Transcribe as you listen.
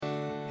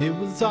It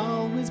was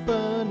always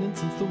burning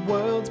since the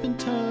world's been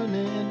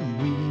turning.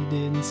 We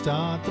didn't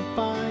start the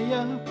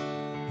fire.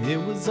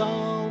 It was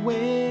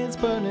always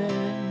burning,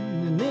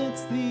 and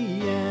it's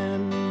the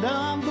end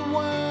of the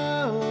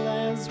world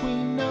as we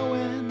know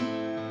it.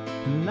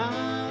 And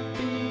I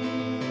feel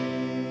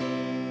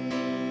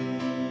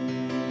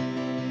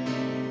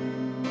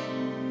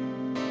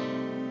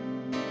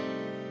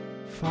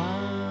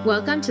fine.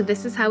 Welcome to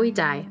This Is How We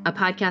Die, a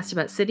podcast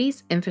about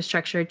cities,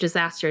 infrastructure,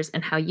 disasters,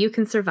 and how you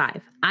can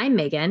survive. I'm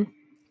Megan.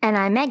 And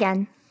I'm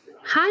Megan.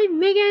 Hi,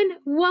 Megan.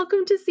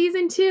 Welcome to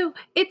season 2.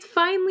 It's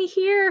finally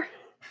here.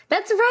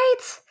 That's right.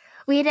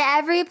 We had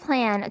every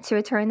plan to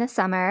return this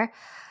summer,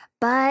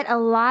 but a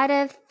lot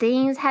of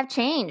things have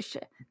changed.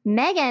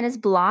 Megan is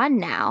blonde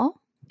now.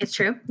 It's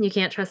true. You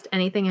can't trust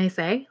anything I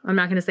say. I'm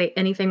not going to say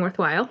anything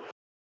worthwhile.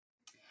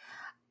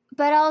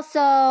 But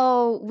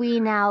also, we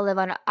now live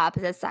on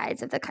opposite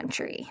sides of the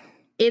country.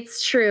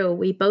 It's true.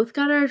 We both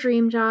got our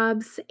dream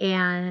jobs,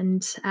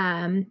 and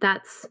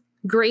that's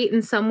great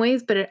in some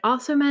ways, but it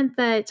also meant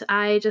that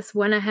I just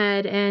went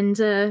ahead and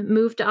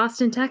moved to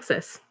Austin,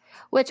 Texas.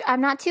 Which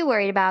I'm not too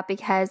worried about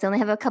because they only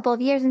have a couple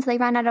of years until they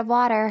run out of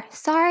water.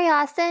 Sorry,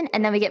 Austin.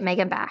 And then we get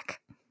Megan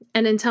back.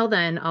 And until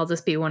then, I'll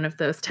just be one of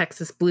those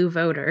Texas blue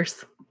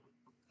voters.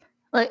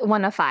 Like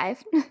 1 of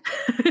 5.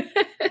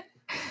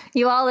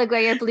 You all like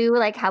wear your blue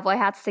like cowboy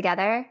hats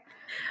together.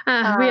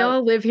 We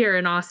all live here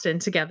in Austin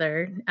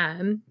together,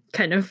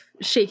 kind of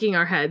shaking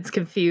our heads,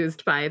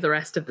 confused by the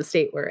rest of the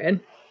state we're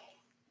in.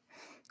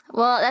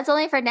 Well, that's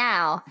only for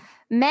now.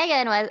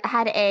 Megan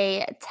had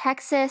a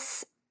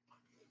Texas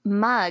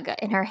mug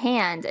in her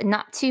hand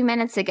not 2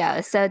 minutes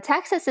ago. So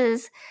Texas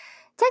is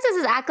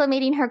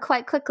acclimating her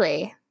quite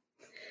quickly.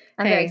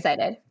 I'm very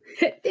excited.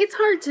 It's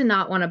hard to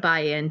not want to buy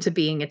into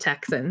being a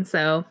Texan.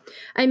 So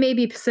I may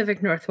be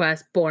Pacific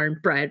Northwest, born,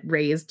 bred,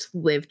 raised,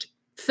 lived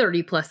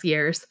 30 plus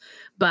years,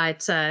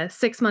 but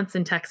 6 months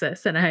in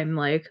Texas. And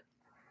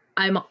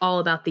I'm all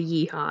about the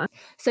yeehaw.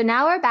 So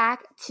now we're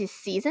back to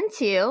season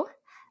 2,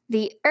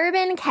 the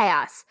urban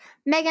chaos.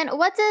 Megan,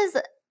 what does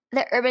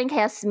the urban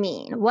chaos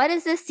mean? What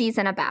is this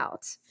season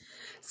about?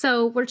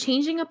 So we're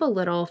changing up a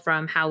little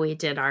from how we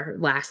did our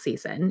last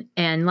season.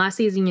 And last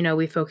season,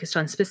 we focused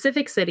on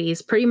specific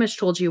cities, pretty much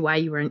told you why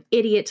you were an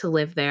idiot to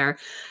live there,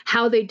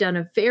 how they'd done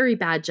a very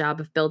bad job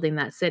of building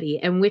that city,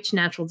 and which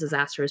natural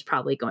disaster is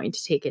probably going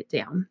to take it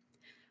down.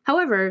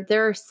 However,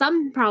 there are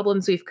some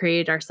problems we've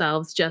created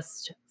ourselves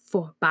just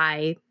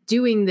by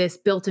doing this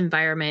built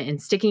environment and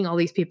sticking all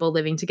these people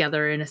living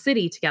together in a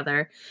city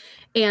together.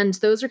 And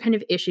those are kind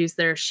of issues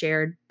that are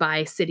shared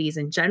by cities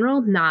in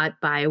general,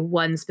 not by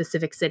one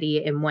specific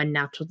city in one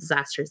natural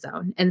disaster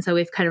zone. And so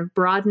we've kind of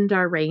broadened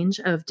our range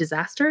of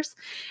disasters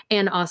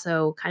and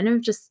also kind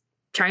of just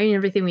trying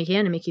everything we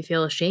can to make you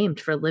feel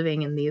ashamed for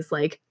living in these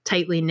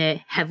tightly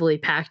knit, heavily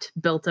packed,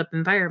 built up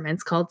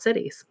environments called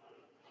cities.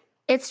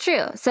 It's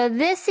true. So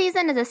this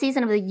season is a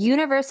season of the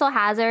universal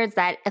hazards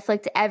that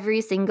afflict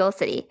every single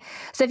city.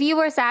 So if you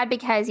were sad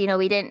because,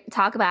 we didn't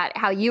talk about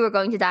how you were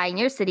going to die in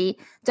your city,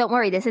 don't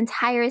worry. This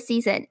entire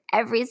season,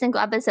 every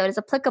single episode is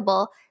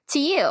applicable to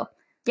you.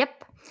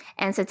 Yep.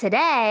 And so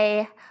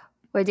today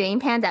we're doing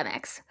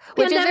pandemics,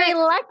 which is very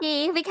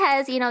lucky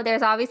because,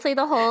 there's obviously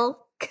the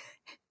whole...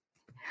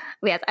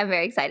 Yes, I'm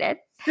very excited.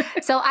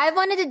 So I've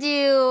wanted to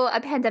do a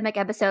pandemic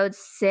episode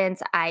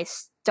since we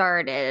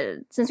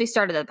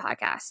started the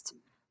podcast,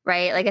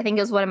 right? I think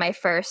it was one of my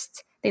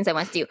first things I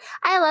wanted to do.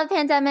 I love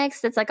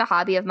pandemics. That's a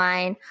hobby of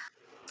mine,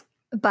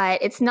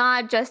 but it's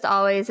not just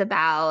always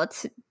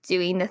about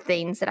doing the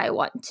things that I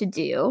want to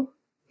do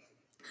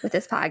with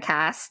this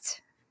podcast.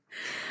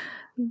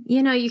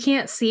 You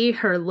can't see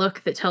her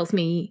look that tells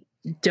me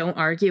don't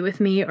argue with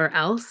me or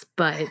else,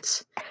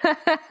 but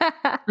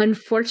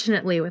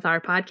unfortunately with our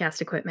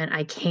podcast equipment,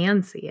 I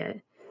can see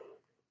it.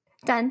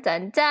 Dun,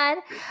 dun, dun.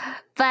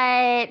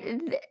 But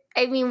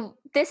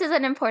this is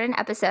an important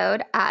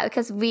episode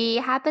because we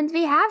happen to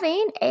be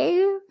having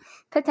a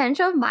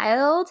potential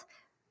mild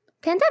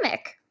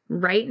pandemic.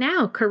 Right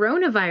now,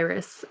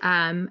 coronavirus.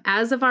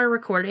 As of our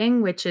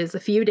recording, which is a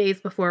few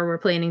days before we're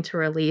planning to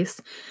release,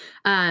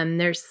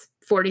 there's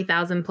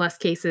 40,000 plus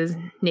cases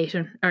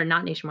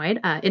not nationwide,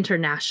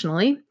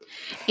 internationally.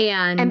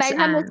 And by the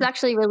time this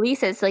actually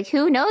releases,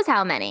 who knows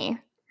how many?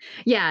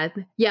 Yeah.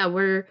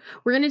 We're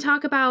going to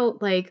talk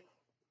about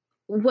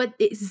what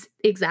is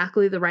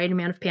exactly the right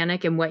amount of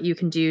panic and what you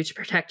can do to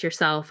protect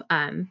yourself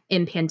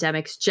in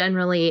pandemics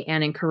generally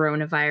and in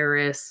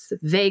coronavirus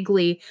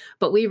vaguely.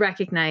 But we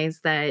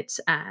recognize that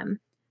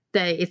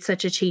it's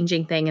such a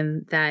changing thing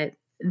and that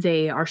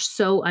they are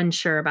so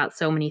unsure about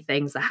so many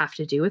things that have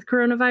to do with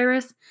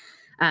coronavirus.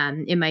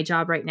 In my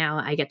job right now,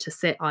 I get to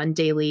sit on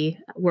daily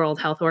World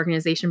Health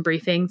Organization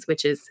briefings,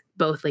 which is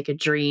both a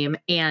dream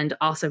and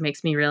also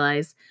makes me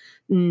realize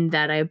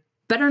that I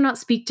better not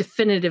speak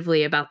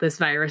definitively about this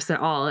virus at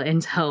all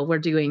until we're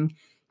doing,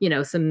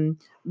 some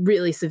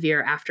really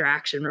severe after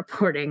action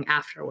reporting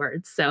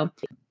afterwards. So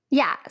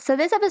Yeah. So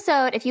this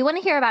episode, if you want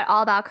to hear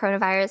all about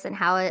coronavirus and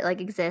how it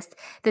like exists,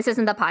 this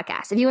isn't the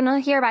podcast. If you want to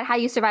hear about how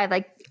you survive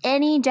like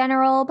any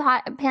general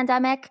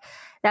pandemic,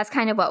 that's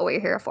kind of what we're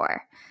here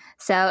for.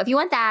 So if you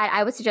want that,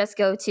 I would suggest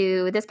go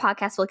to This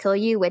Podcast Will Kill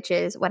You, which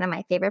is one of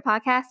my favorite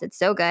podcasts. It's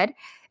so good.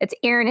 It's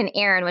Aaron and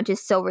Aaron, which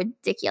is so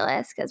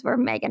ridiculous because we're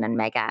Megan and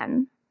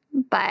Megan,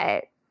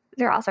 but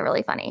they're also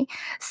really funny.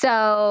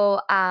 So,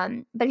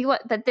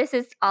 but this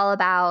is all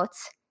about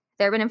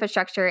the urban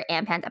infrastructure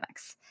and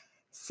pandemics.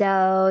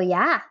 So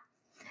yeah.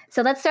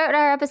 So let's start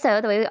our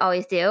episode the way we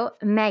always do.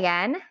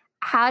 Megan,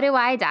 how do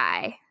I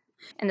die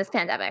in this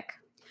pandemic?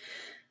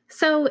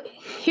 So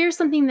here's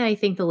something that I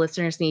think the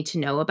listeners need to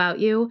know about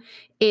you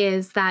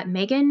is that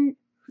Megan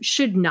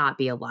should not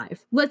be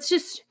alive. Let's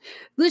just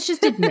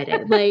admit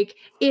it. Like,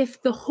 if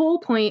the whole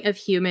point of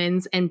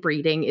humans and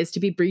breeding is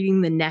to be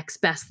breeding the next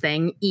best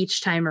thing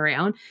each time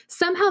around,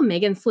 somehow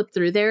Megan slipped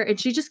through there and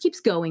she just keeps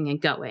going and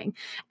going.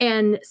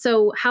 And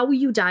so how will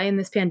you die in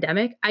this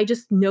pandemic? I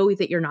just know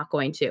that you're not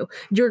going to.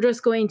 You're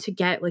just going to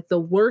get like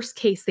the worst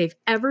case they've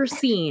ever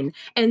seen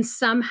and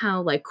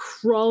somehow like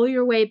crawl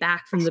your way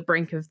back from the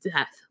brink of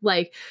death.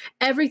 Like,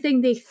 everything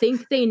they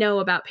think they know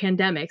about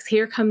pandemics,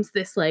 here comes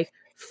this like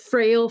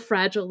frail,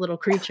 fragile little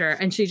creature,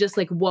 and she just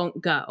like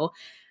won't go.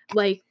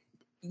 Like,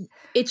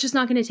 it's just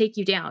not going to take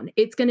you down.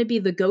 It's going to be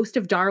the ghost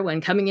of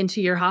Darwin coming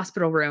into your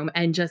hospital room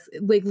and just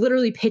like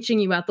literally pitching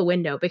you out the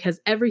window because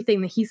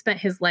everything that he spent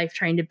his life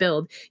trying to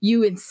build,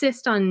 you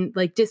insist on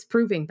like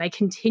disproving by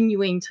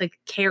continuing to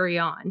carry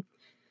on.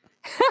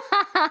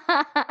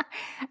 I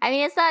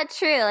mean, it's not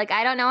true. Like,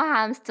 I don't know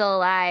how I'm still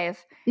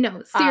alive.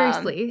 No,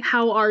 seriously,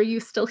 how are you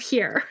still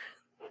here?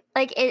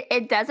 Like,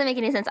 it doesn't make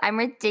any sense. I'm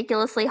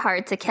ridiculously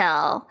hard to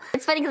kill.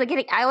 It's funny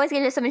because I always get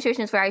into some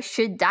situations where I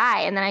should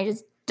die and then I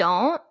just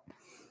don't.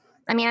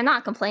 I mean, I'm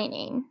not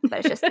complaining,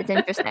 but it's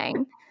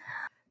interesting.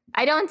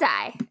 I don't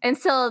die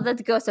until the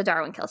ghost of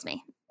Darwin kills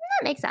me.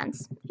 That makes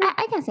sense.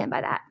 I can stand by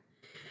that.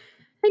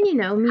 And you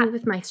know, me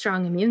with my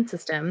strong immune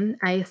system,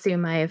 I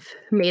assume I've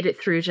made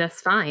it through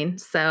just fine.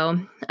 So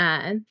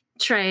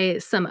try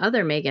some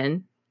other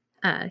Megan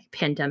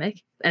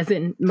pandemic. As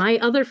in my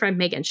other friend,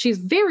 Megan. She's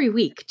very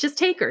weak. Just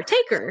take her.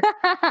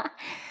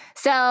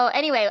 So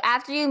anyway,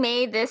 after you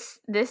made this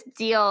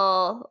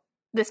deal,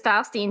 this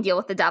Faustian deal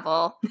with the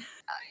devil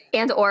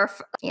and or,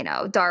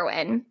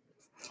 Darwin,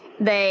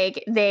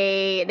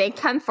 they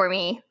come for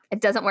me.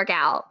 It doesn't work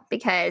out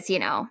because,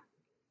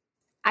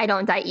 I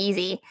don't die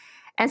easy.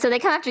 And so they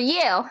come after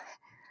you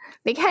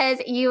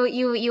because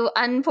you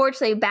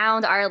unfortunately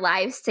bound our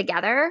lives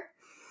together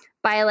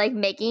by like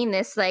making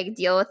this like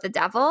deal with the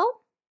devil,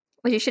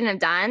 which you shouldn't have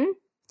done,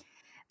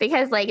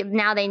 because like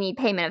now they need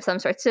payment of some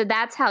sort. So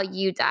that's how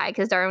you die,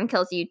 because Darwin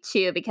kills you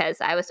too because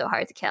I was so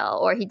hard to kill,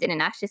 or he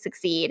didn't actually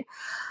succeed.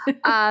 Or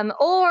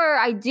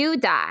I do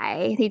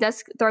die. He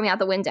does throw me out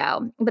the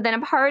window, but then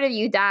a part of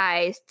you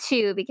dies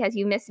too because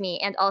you miss me,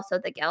 and also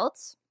the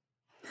guilt.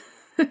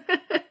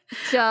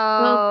 So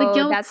well, the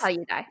guilt, that's how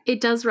you die. It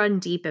does run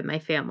deep in my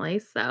family,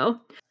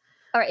 so...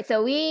 All right,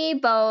 so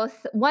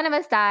one of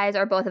us dies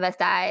or both of us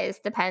dies,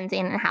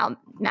 depending on how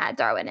mad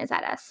Darwin is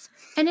at us.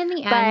 And in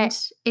the end,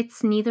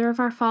 it's neither of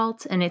our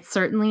fault, and it's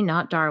certainly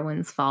not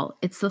Darwin's fault.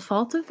 It's the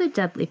fault of the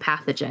deadly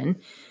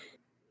pathogen.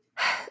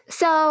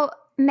 So,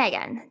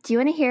 Megan, do you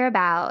want to hear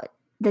about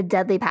the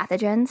deadly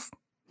pathogens?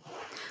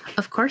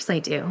 Of course I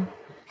do.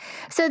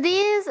 So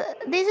these are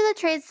the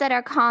traits that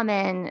are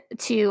common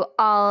to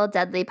all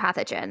deadly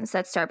pathogens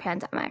that start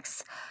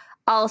pandemics.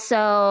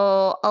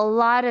 Also, a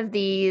lot of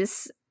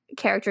these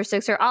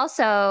characteristics are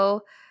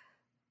also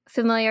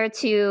familiar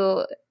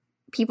to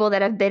people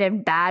that have been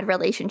in bad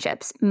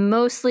relationships,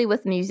 mostly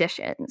with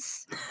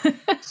musicians.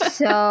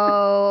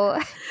 So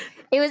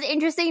it was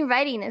interesting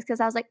writing this because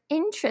I was like,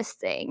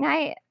 interesting.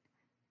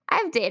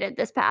 I've dated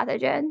this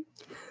pathogen.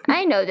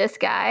 I know this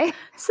guy.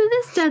 So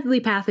this deadly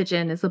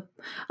pathogen is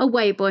a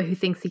white boy who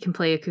thinks he can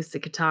play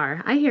acoustic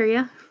guitar. I hear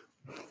you.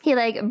 He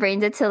like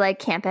brings it to like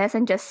campus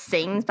and just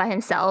sings by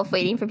himself,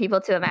 waiting for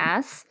people to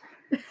amass.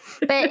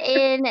 But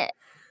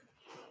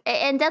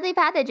in deadly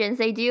pathogens,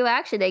 they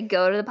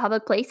go to the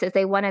public places.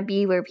 They want to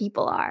be where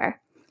people are.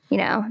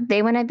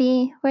 They want to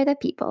be where the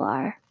people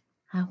are.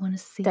 I want to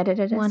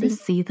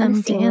see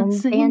them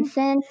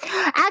dancing.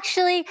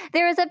 Actually,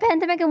 there was a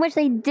pandemic in which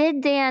they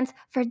did dance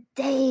for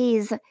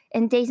days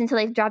and days until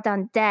they dropped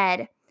down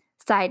dead.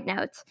 Side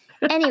note.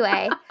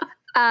 Anyway,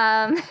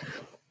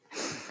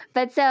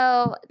 but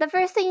so the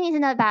first thing you need to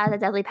know about the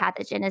deadly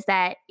pathogen is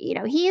that,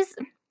 he's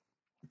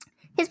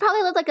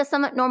probably lived like a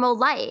somewhat normal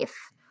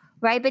life,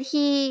 right? But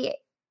he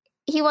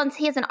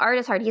has an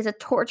artist heart. He has a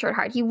tortured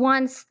heart. He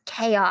wants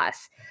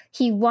chaos.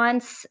 He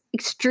wants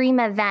extreme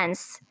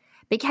events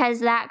because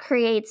that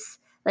creates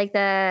like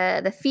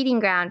the feeding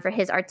ground for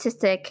his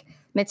artistic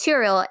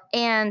material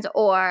and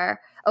or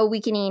a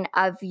weakening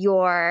of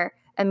your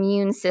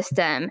immune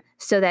system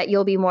so that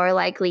you'll be more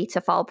likely to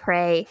fall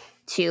prey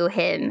to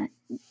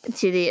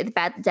the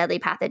deadly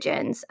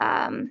pathogens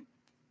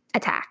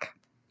attack.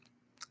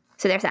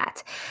 So there's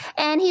that.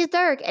 And he's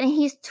dark and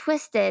he's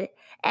twisted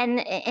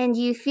And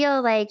you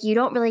feel like you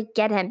don't really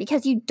get him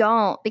because you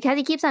don't, because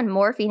he keeps on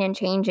morphing and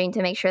changing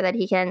to make sure that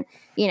he can,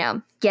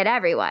 get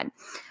everyone.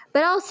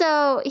 But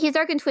also, he's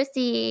dark and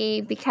twisty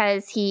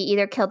because he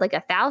either killed like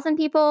 1,000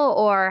 people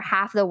or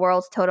half the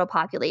world's total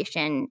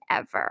population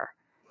ever.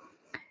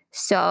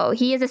 So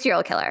he is a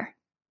serial killer.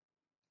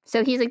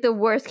 So he's like the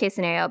worst case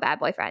scenario bad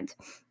boyfriend.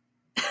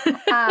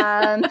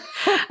 I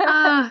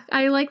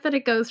like that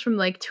it goes from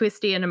like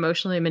twisty and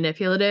emotionally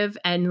manipulative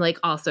and like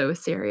also a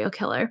serial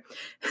killer.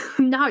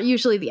 Not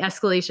usually the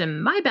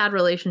escalation my bad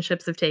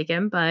relationships have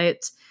taken,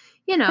 but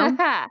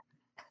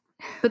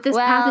but this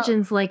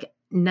pathogen's like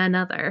none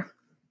other.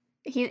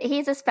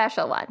 He's a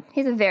special one.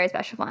 He's a very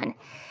special one.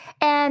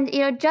 And,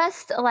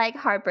 just like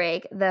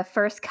heartbreak, the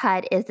first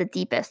cut is the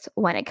deepest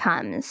when it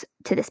comes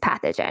to this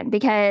pathogen.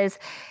 Because,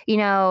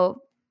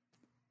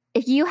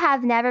 if you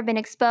have never been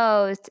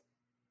exposed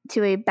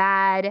to a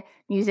bad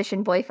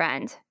musician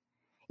boyfriend,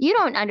 you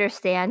don't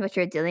understand what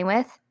you're dealing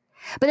with.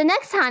 But the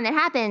next time that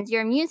happens,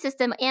 your immune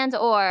system and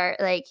or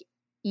like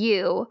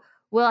you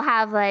will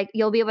have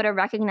you'll be able to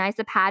recognize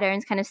the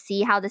patterns, kind of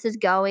see how this is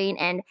going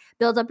and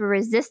build up a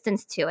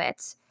resistance to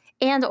it.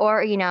 And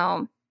or,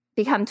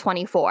 become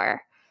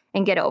 24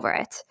 and get over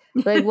it.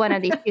 Like one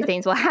of these two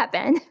things will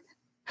happen.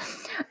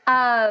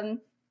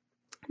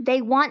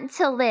 They want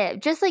to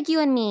live. Just like you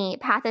and me,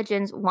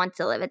 pathogens want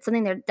to live. It's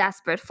something they're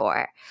desperate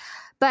for.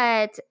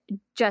 But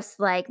just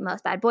like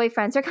most bad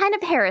boyfriends, they're kind of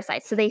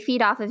parasites. So they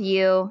feed off of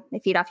you. They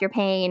feed off your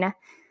pain.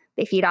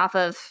 They feed off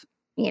of,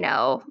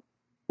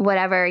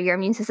 whatever your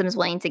immune system is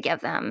willing to give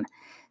them.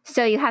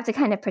 So you have to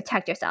kind of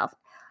protect yourself.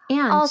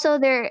 And also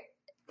they're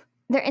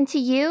into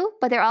you,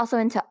 but they're also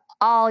into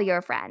all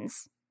your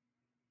friends.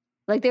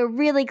 Like they're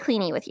really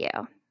cleany with you,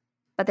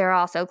 but they're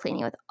also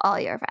cleany with all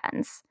your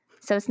friends.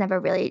 So it's never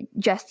really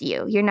just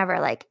you. You're never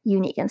like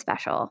unique and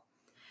special.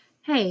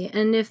 Hey,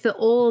 and if the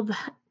old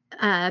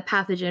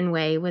pathogen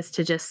way was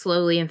to just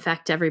slowly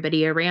infect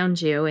everybody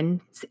around you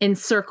and in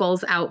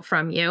circles out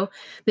from you,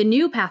 the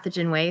new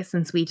pathogen way,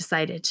 since we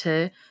decided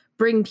to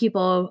bring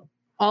people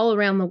all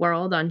around the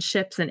world on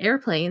ships and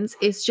airplanes,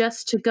 is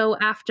just to go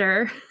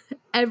after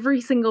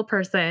every single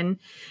person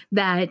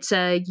that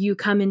you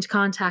come into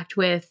contact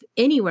with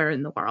anywhere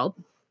in the world.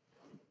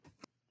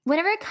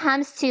 Whenever it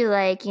comes to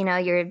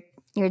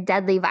your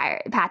deadly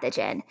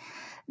pathogen,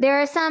 there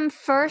are some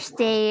first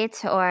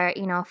date or,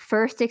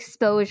 first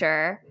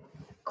exposure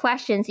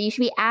questions that you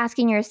should be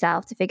asking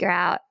yourself to figure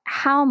out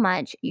how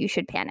much you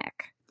should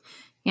panic.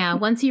 Yeah,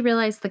 once you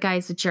realize the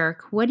guy's a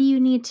jerk, what do you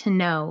need to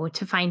know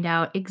to find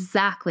out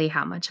exactly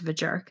how much of a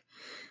jerk?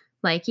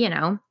 Like,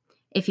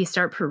 if you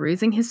start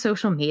perusing his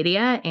social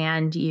media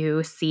and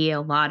you see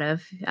a lot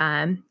of,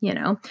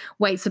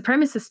 white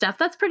supremacist stuff,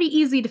 that's pretty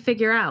easy to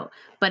figure out.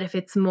 But if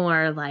it's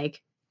more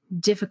like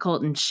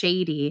difficult and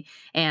shady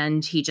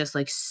and he just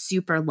like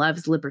super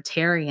loves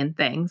libertarian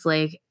things,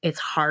 like it's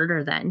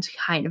harder then to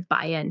kind of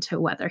buy into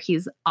whether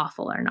he's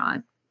awful or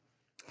not.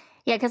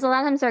 Yeah, because a lot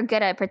of times they're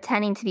good at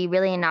pretending to be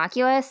really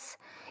innocuous,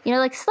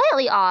 like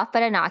slightly off,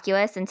 but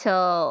innocuous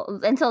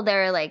until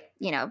they're like,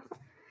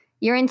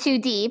 you're in too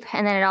deep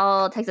and then it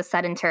all takes a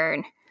sudden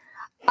turn.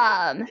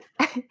 But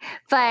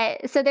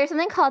so there's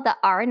something called the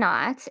R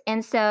naught.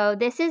 And so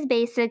this is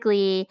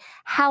basically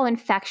how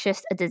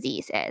infectious a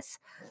disease is,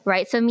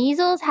 right? So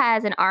measles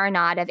has an R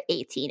naught of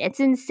 18. It's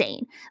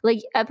insane.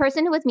 Like a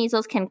person with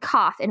measles can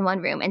cough in one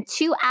room and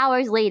 2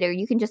 hours later,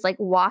 you can just like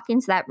walk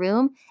into that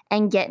room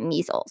and get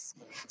measles.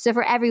 So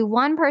for every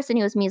one person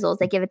who has measles,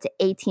 they give it to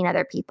 18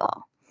 other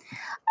people.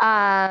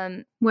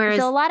 Whereas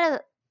so a lot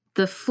of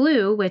the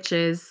flu, which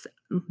is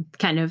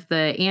kind of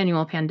the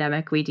annual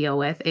pandemic we deal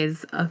with,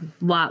 is a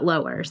lot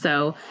lower.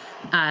 So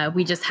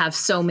we just have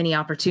so many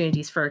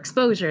opportunities for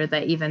exposure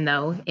that even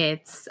though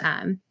it's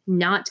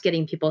not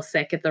getting people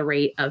sick at the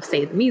rate of,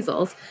 say, the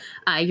measles,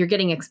 you're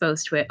getting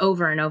exposed to it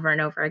over and over and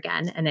over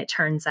again. And it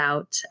turns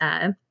out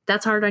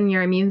that's hard on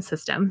your immune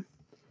system.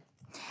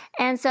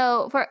 And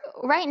so for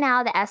right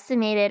now, the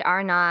estimated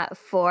R naught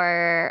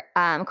for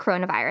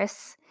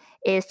coronavirus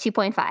is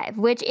 2.5,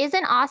 which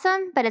isn't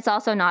awesome, but it's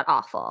also not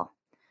awful.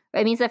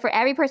 It means that for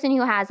every person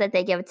who has it,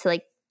 they give it to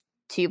like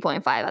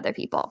 2.5 other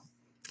people.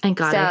 And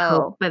God, I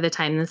hope by the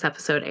time this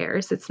episode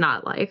airs, it's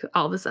not like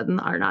all of a sudden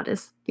the R naught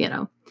is,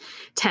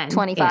 10.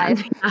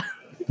 25.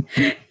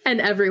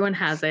 And everyone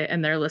has it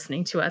and they're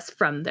listening to us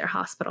from their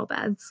hospital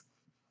beds.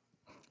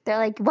 They're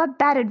like, what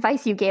bad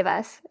advice you gave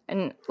us.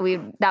 And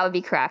that would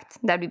be correct.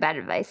 That would be bad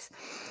advice.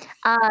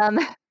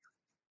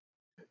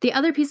 The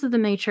other piece of the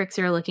matrix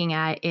you're looking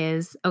at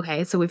is,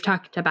 okay, so we've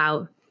talked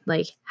about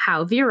like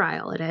how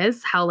virile it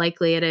is, how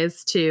likely it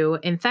is to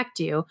infect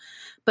you,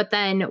 but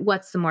then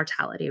what's the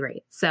mortality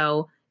rate?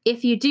 So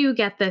if you do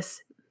get this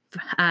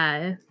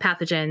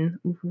pathogen,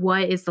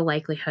 what is the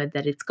likelihood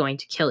that it's going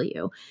to kill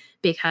you?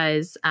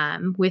 Because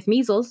with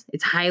measles,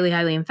 it's highly,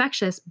 highly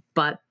infectious,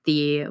 but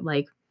the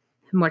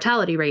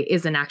mortality rate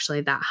isn't actually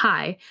that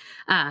high.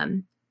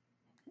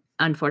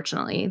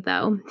 Unfortunately,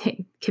 though,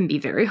 it can be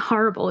very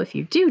horrible if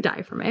you do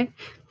die from it.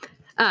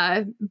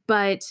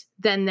 But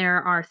then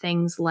there are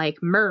things like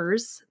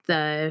MERS,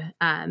 the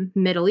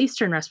Middle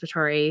Eastern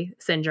Respiratory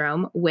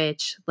Syndrome,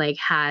 which like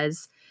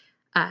has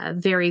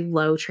very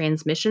low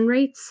transmission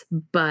rates,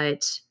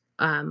 but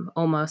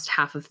almost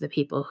half of the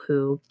people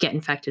who get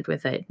infected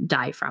with it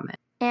die from it.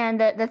 And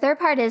the third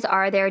part is,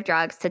 are there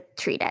drugs to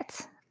treat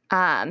it?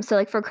 So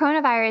like for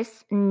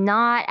coronavirus,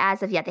 not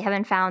as of yet. They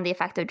haven't found the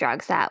effective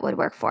drugs that would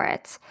work for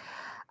it.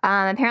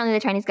 Apparently, the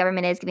Chinese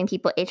government is giving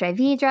people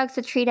HIV drugs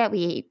to treat it.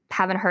 We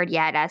haven't heard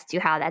yet as to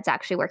how that's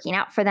actually working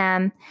out for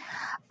them.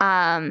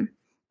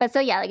 But so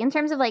yeah, like in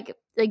terms of like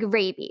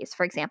rabies,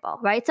 for example,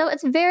 right? So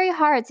it's very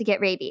hard to get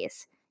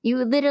rabies. You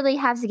literally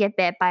have to get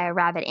bit by a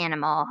rabid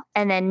animal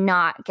and then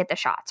not get the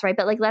shots, right?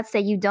 But like, let's say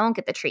you don't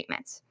get the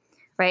treatment,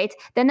 right?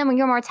 Then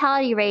your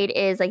mortality rate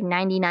is like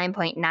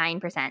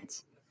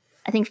 99.9%.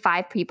 I think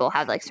 5 people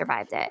have like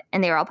survived it,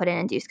 and they were all put in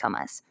induced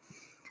comas.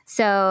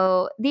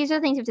 So these are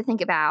the things you have to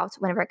think about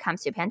whenever it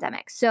comes to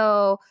pandemics.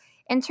 So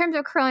in terms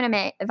of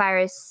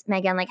coronavirus,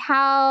 Megan, like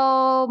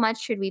how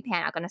much should we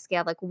panic on a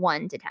scale of like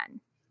 1 to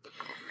 10?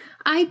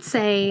 I'd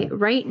say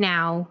right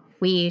now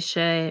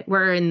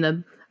we're in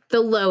the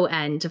low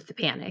end of the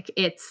panic.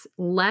 It's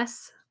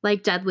less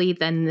like deadly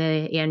than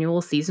the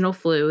annual seasonal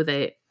flu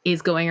that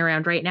is going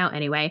around right now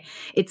anyway.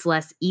 It's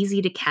less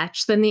easy to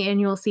catch than the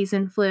annual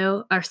seasonal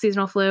flu.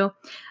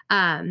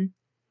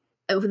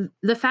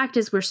 The fact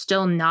is we're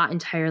still not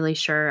entirely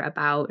sure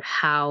about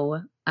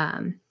how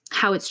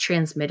it's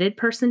transmitted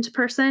person to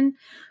person.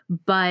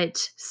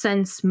 But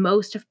since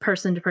most of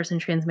person-to-person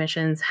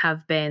transmissions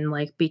have been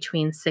like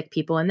between sick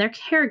people and their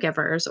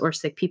caregivers or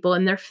sick people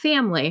and their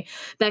family,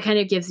 that kind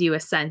of gives you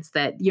a sense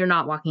that you're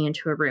not walking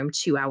into a room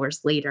 2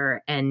 hours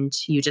later and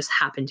you just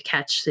happen to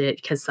catch it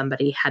because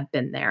somebody had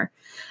been there.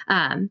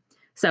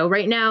 So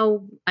right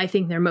now, I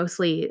think they're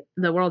mostly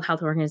the World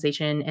Health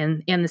Organization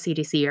and the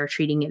CDC are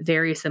treating it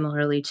very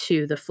similarly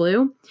to the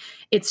flu.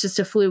 It's just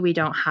a flu we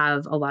don't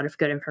have a lot of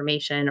good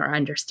information or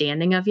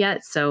understanding of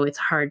yet. So it's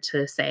hard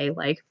to say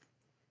like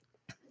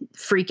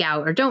freak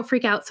out or don't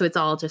freak out. So it's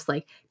all just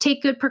like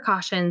take good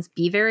precautions,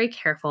 be very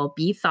careful,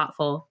 be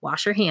thoughtful,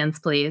 wash your hands,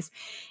 please.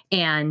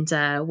 And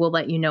we'll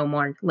let you know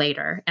more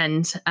later.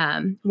 And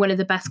one of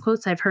the best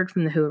quotes I've heard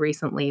from the WHO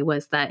recently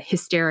was that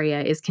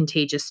hysteria is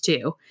contagious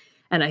too.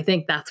 And I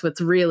think that's what's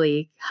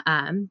really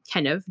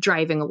kind of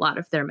driving a lot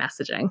of their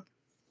messaging.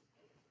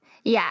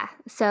 Yeah.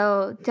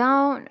 So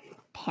don't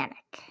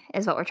panic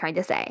is what we're trying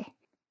to say.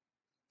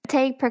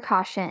 Take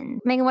precaution.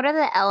 Megan, what are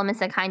the elements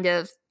that kind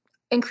of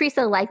increase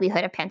the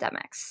likelihood of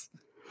pandemics?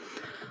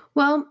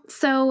 Well,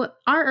 so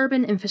our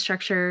urban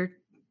infrastructure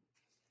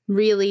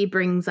really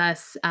brings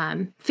us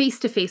face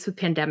to face with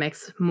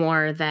pandemics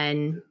more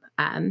than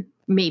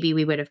maybe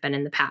we would have been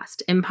in the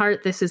past. In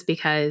part, this is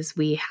because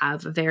we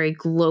have a very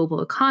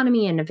global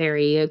economy and a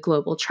very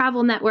global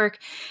travel network.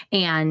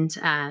 And,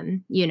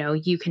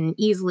 you can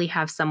easily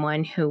have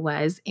someone who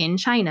was in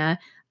China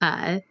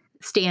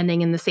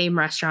standing in the same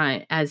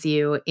restaurant as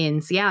you in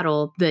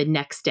Seattle the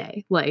next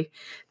day. Like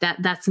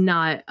that's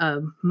not a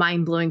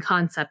mind-blowing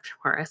concept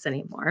for us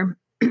anymore.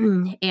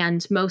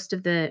 And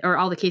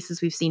all the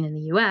cases we've seen in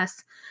the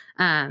US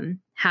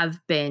have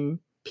been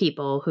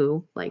people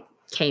who like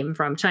came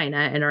from China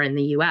and are in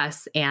the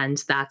US,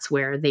 and that's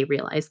where they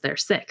realize they're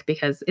sick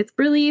because it's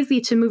really easy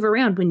to move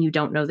around when you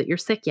don't know that you're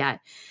sick yet.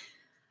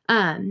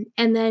 And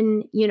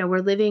then, we're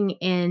living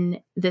in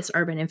this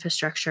urban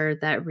infrastructure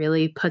that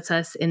really puts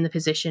us in the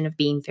position of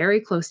being very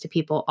close to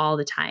people all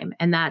the time.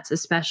 And that's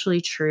especially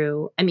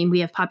true. I mean, we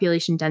have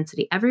population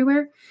density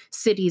everywhere.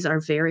 Cities are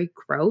very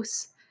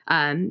gross.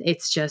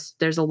 It's just,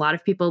 there's a lot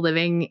of people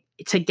living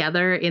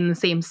together in the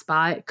same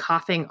spot,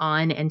 coughing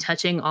on and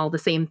touching all the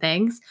same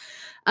things.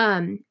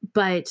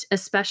 But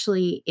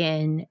especially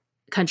in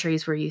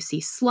countries where you see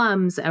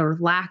slums or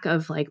lack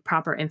of like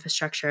proper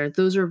infrastructure,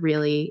 those are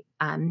really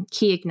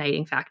key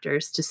igniting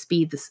factors to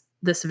speed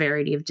the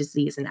severity of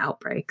disease and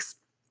outbreaks.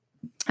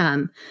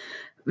 To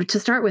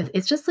start with,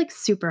 it's just like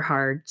super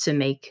hard to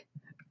make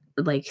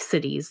like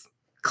cities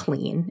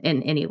clean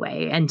in any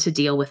way and to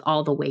deal with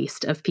all the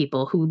waste of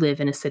people who live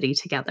in a city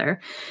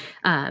together.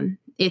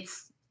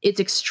 It's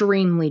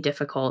extremely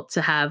difficult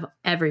to have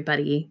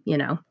everybody,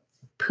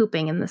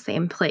 pooping in the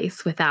same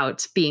place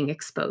without being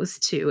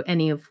exposed to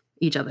any of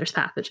each other's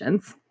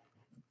pathogens.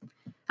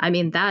 I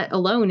mean, that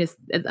alone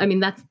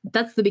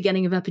that's the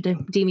beginning of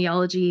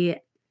epidemiology.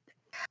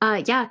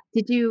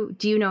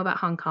 Do you know about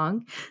Hong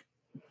Kong?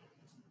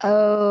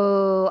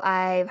 Oh,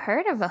 I've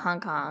heard of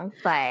Hong Kong,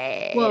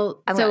 but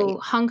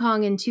Hong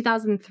Kong in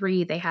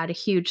 2003, they had a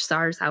huge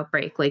SARS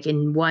outbreak, like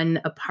in one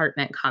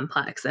apartment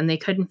complex, and they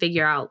couldn't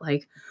figure out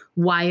like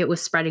why it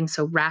was spreading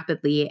so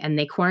rapidly, and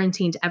they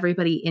quarantined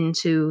everybody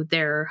into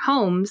their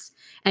homes,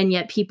 and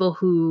yet people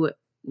who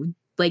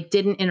like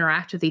didn't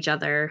interact with each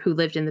other who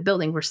lived in the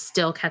building were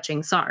still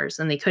catching SARS,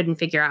 and they couldn't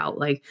figure out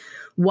like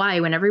why,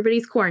 when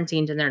everybody's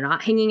quarantined and they're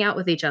not hanging out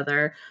with each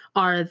other,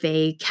 are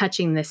they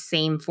catching the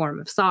same form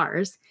of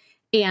SARS?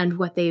 And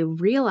what they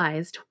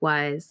realized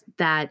was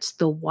that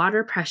the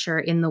water pressure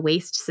in the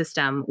waste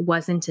system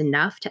wasn't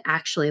enough to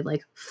actually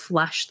like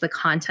flush the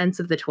contents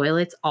of the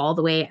toilets all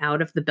the way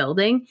out of the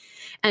building.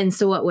 And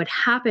so what would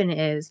happen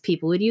is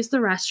people would use the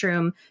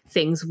restroom,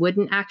 things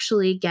wouldn't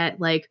actually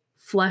get like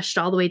flushed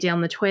all the way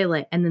down the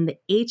toilet, and then the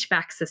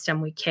HVAC system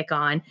would kick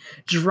on,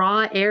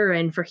 draw air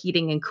in for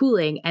heating and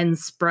cooling, and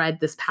spread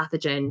this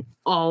pathogen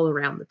all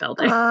around the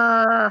building.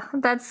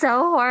 That's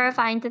so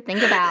horrifying to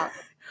think about.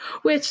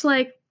 Which,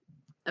 like,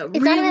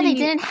 it's not that they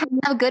didn't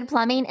have good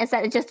plumbing, it's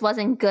that it just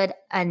wasn't good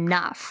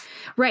enough.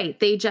 Right.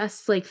 They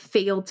just like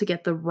failed to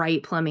get the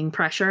right plumbing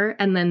pressure.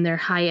 And then their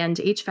high-end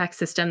HVAC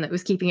system that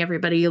was keeping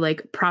everybody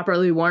like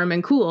properly warm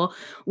and cool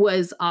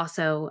was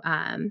also,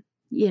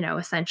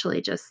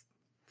 essentially just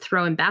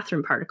throwing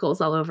bathroom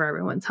particles all over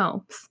everyone's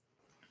homes.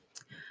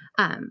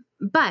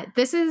 But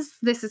this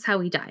is how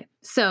we die.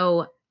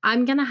 So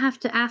I'm going to have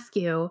to ask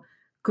you,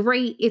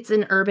 great, it's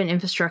an urban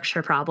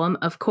infrastructure problem,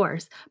 of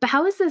course, but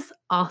how is this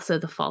also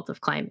the fault of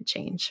climate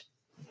change?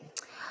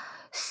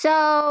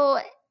 So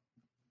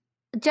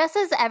just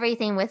as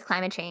everything with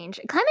climate change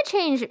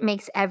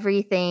makes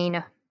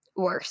everything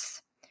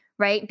worse,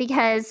 right?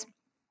 Because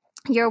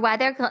your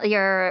weather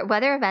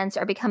events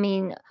are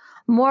becoming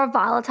more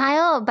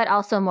volatile, but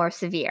also more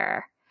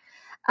severe.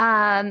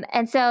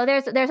 And so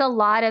there's a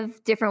lot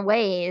of different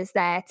ways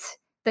that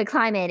the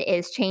climate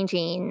is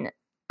changing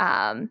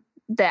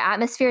the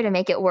atmosphere to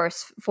make it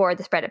worse for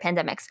the spread of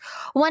pandemics.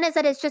 One is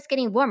that it's just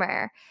getting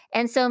warmer.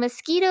 And so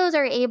mosquitoes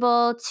are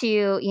able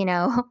to,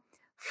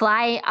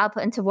 fly up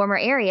into warmer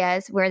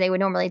areas where they would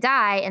normally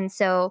die. And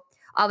so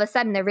all of a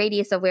sudden the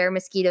radius of where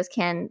mosquitoes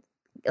can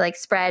like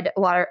spread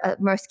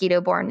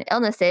mosquito-borne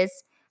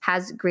illnesses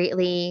has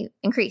greatly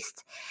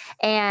increased.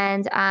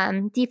 And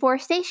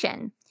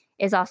deforestation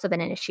has also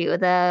been an issue.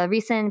 The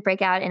recent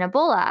breakout in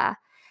Ebola,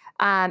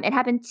 it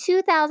happened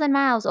 2,000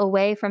 miles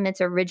away from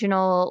its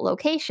original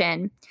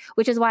location,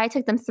 which is why it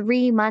took them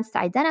 3 months to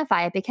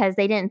identify it, because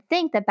they didn't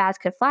think that bats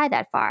could fly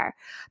that far.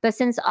 But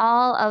since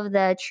all of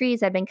the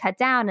trees had been cut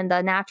down and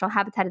the natural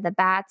habitat of the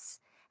bats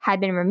had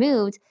been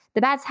removed,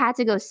 the bats had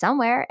to go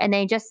somewhere, and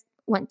they just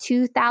went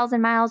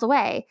 2,000 miles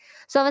away.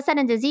 So all of a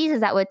sudden, diseases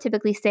that would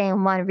typically stay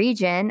in one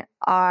region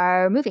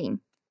are moving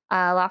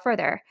a lot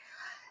further.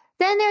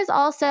 Then there's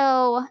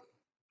also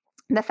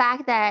the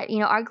fact that,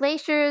 our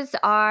glaciers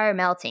are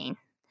melting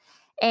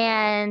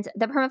and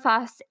the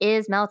permafrost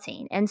is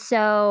melting. And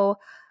so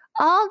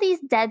all these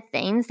dead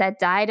things that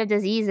died of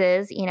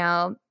diseases,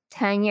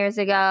 10 years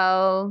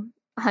ago,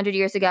 100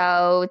 years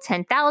ago,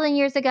 10,000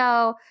 years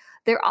ago,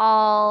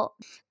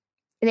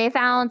 they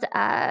found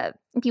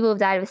people who've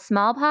died of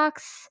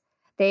smallpox.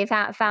 They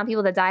found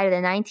people that died of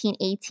the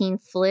 1918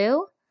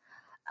 flu.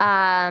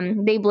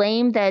 They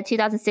blamed the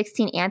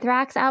 2016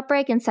 anthrax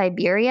outbreak in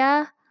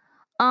Siberia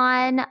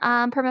on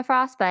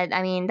permafrost, but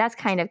I mean, that's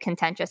kind of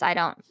contentious. I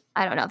don't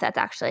know if that's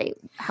actually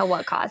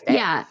what caused it.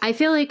 Yeah, I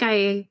feel like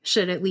I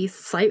should at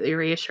least slightly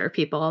reassure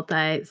people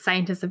that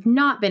scientists have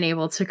not been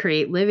able to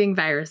create living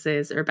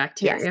viruses or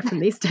bacteria from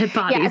these dead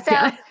bodies.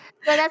 So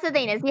that's the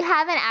thing is they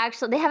haven't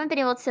been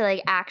able to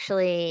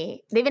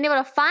they've been able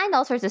to find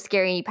all sorts of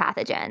scary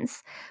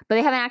pathogens, but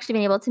they haven't actually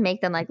been able to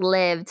make them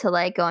live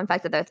to go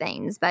infect other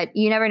things. But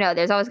you never know.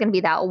 There's always going to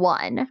be that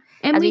one.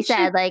 And as we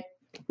said,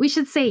 we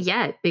should say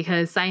yet,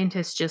 because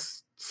scientists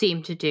just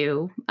seem to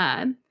do,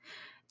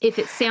 if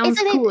it sounds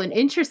cool and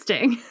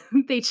interesting,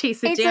 they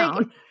chase it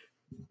down.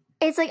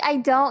 It's I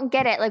don't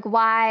get it.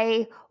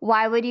 Why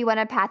would you want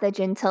a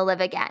pathogen to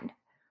live again?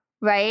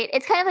 Right?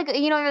 It's kind of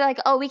you're like,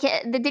 oh, we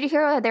can, did you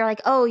hear they're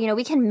like, oh,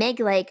 we can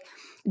make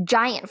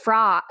giant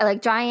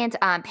giant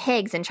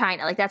pigs in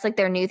China. That's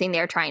their new thing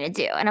they're trying to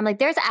do. And I'm like,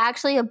 there's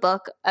actually a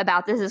book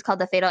about this. It's called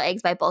The Fatal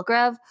Eggs by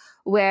Bulgakov,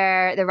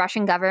 where the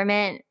Russian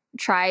government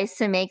tries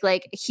to make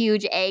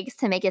huge eggs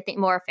to make it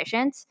more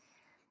efficient,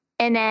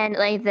 and then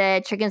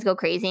the chickens go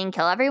crazy and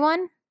kill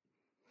everyone.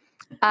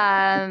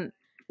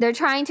 They're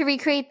trying to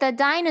recreate the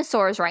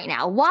dinosaurs right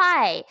now.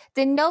 Why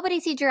did nobody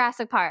see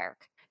Jurassic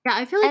Park? Yeah,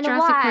 I feel like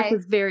Jurassic Park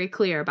was very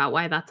clear about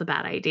why that's a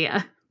bad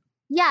idea.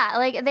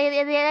 Yeah,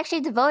 they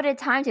actually devoted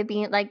time to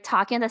being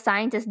talking to the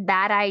scientists,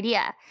 bad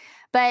idea.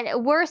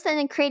 But worse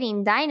than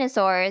creating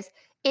dinosaurs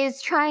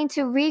is trying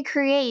to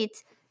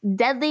recreate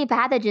deadly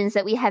pathogens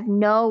that we have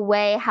no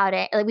way how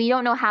to, we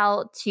don't know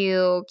how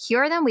to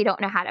cure them. We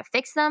don't know how to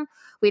fix them.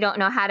 We don't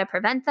know how to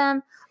prevent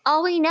them.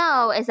 All we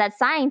know is that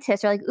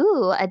scientists are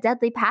ooh, a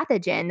deadly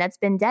pathogen that's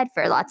been dead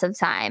for lots of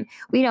time.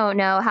 We don't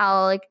know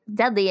how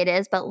deadly it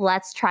is, but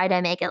let's try to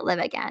make it live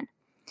again.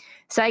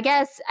 So I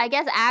guess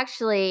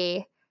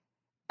actually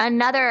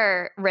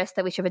another risk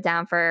that we should put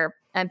down for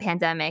a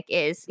pandemic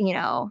is,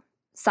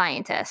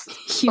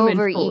 scientists,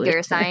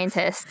 overeager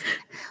scientists,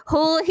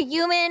 whole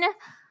human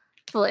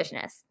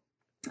foolishness.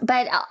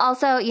 But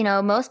also,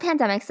 most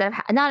pandemics that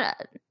have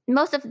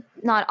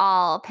not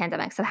all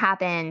pandemics have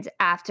happened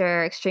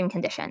after extreme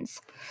conditions.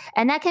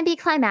 And that can be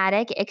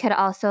climatic. It could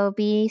also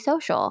be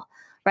social,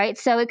 right?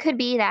 So it could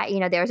be that,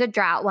 there was a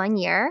drought one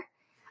year.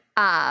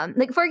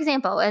 like for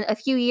example, a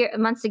few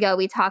months ago,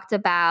 we talked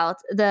about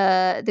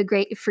the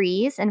Great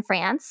Freeze in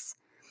France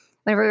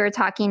when we were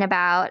talking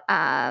about,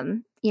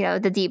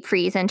 the deep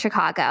freeze in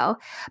Chicago.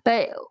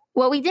 But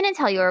what we didn't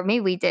tell you, or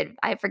maybe we did,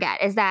 I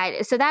forget, is that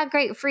that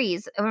Great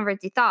Freeze, remember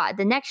they thought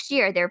the next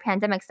year there were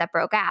pandemics that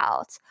broke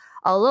out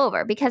all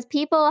over because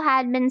people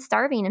had been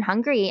starving and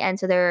hungry, and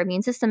so their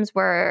immune systems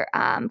were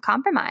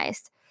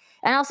compromised.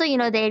 And also,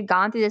 they had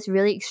gone through this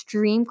really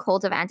extreme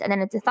cold event, and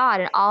then it's a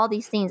thawed, and all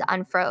these things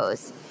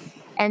unfroze.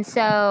 And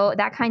so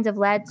that kind of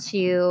led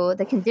to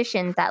the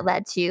conditions that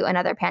led to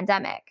another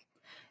pandemic.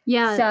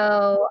 Yeah.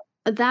 So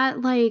that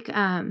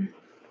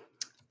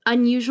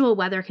unusual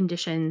weather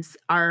conditions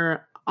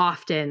are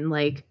often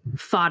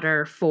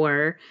fodder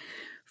for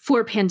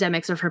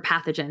pandemics or for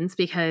pathogens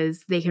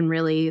because they can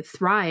really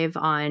thrive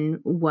on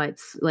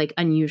what's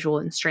unusual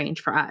and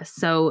strange for us.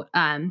 So,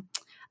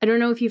 I don't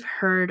know if you've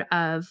heard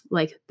of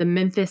the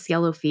Memphis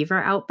yellow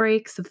fever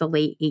outbreaks of the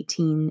late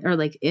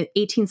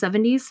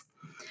 1870s.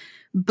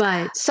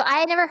 But so I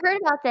had never heard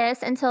about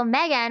this until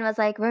Megan was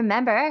like,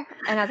 remember?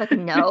 And I was like,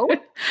 no.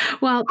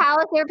 Well, how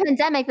is there a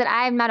pandemic that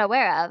I'm not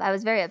aware of? I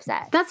was very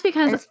upset. That's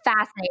because it's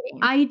fascinating.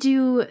 I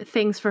do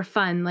things for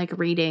fun, like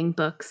reading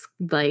books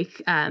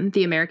like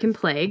The American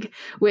Plague,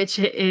 which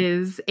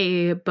is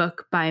a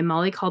book by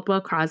Molly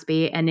Caldwell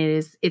Crosby. And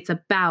it's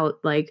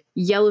about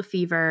yellow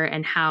fever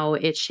and how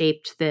it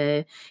shaped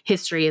the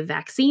history of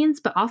vaccines,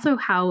 but also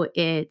how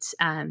it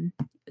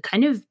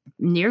kind of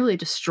nearly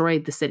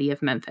destroyed the city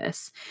of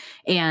Memphis,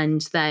 and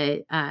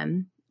that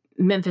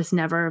Memphis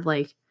never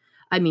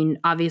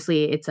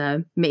obviously it's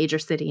a major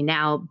city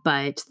now,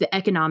 but the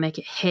economic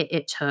hit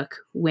it took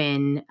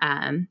when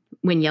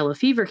yellow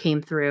fever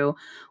came through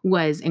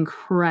was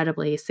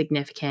incredibly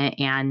significant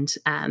and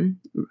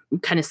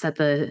kind of set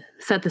the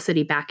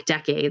city back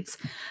decades.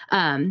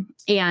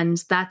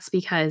 And that's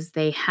because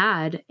they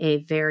had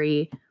a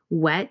very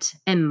wet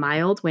and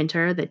mild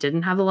winter that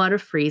didn't have a lot of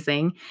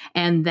freezing.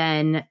 And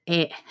then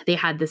they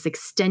had this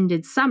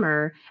extended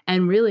summer.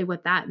 And really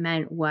what that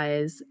meant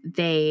was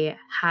they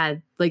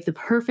had the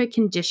perfect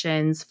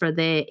conditions for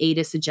the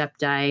Aedes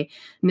aegypti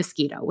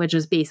mosquito, which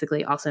is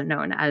basically also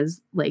known as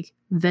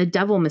the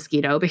devil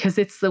mosquito because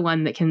it's the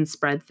one that can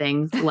spread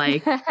things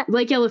like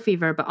yellow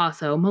fever, but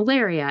also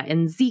malaria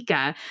and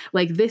Zika.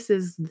 This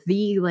is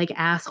the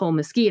asshole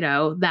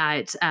mosquito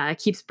that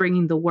keeps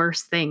bringing the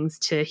worst things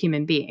to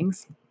human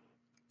beings.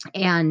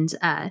 And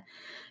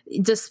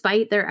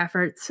despite their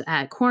efforts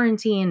at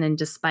quarantine and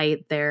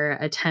despite their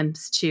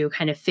attempts to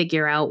kind of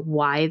figure out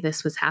why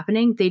this was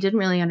happening, they didn't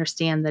really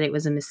understand that it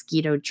was a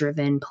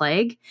mosquito-driven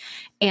plague.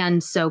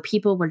 And so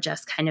people were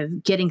just kind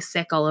of getting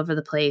sick all over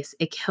the place.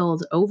 It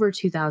killed over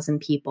 2,000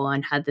 people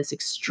and had this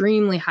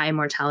extremely high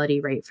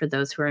mortality rate for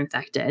those who were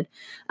infected.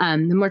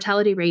 The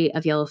mortality rate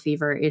of yellow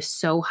fever is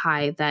so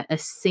high that a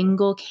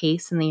single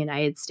case in the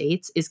United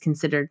States is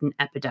considered an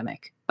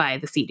epidemic by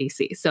the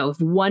CDC. So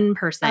if one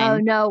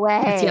person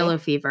gets yellow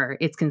fever,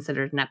 it's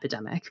considered an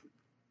epidemic.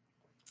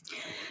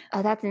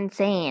 Oh, that's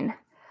insane.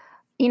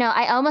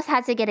 I almost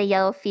had to get a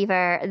yellow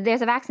fever.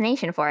 There's a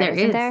vaccination for it,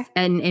 isn't there?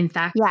 And in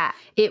fact,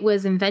 it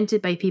was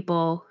invented by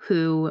people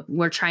who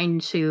were trying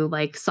to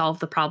solve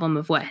the problem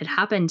of what had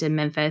happened in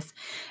Memphis.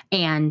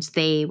 And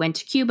they went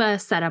to Cuba,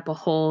 set up a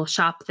whole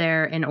shop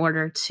there in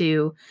order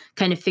to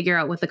kind of figure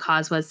out what the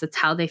cause was. That's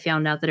how they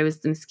found out that it was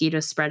the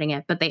mosquitoes spreading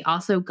it. But they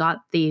also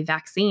got the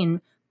vaccine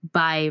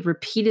by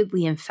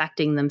repeatedly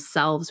infecting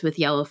themselves with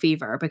yellow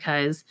fever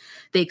because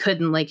they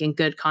couldn't in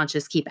good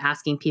conscience keep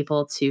asking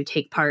people to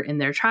take part in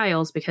their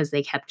trials because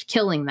they kept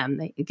killing them.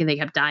 They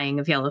kept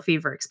dying of yellow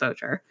fever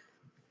exposure.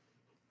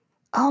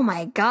 Oh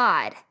my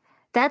God.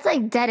 That's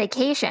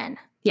dedication.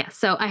 Yeah.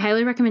 So I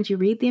highly recommend you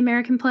read The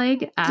American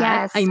Plague.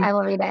 Yes, I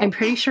will read it. I'm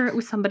pretty sure it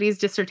was somebody's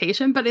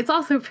dissertation, but it's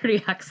also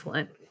pretty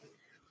excellent.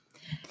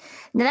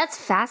 No, that's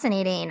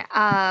fascinating.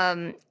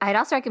 I'd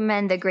also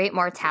recommend The Great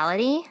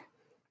Mortality.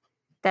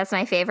 That's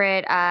my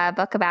favorite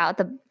book about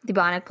the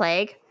bubonic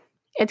plague.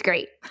 It's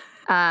great.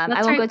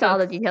 I won't go into all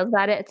the details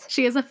about it.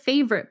 She has a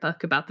favorite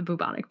book about the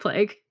bubonic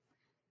plague.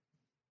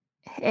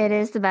 It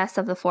is the best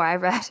of the four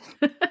I've read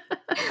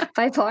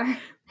by far.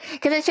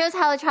 Because it shows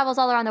how it travels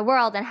all around the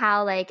world and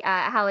how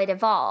how it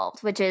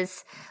evolved, which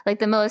is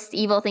the most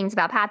evil things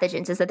about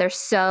pathogens is that they're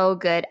so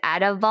good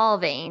at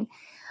evolving.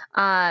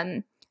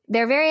 They're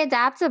very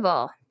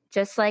adaptable,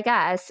 just like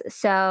us.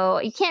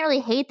 So you can't really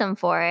hate them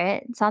for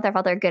it. It's not their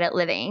fault they're good at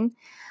living.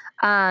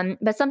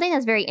 But something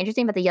that's very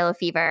interesting about the yellow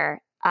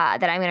fever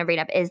that I'm going to bring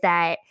up is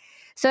that,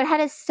 so it had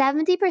a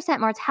 70%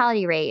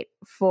 mortality rate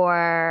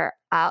for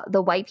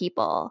the white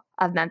people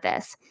of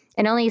Memphis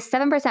and only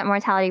 7%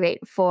 mortality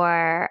rate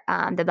for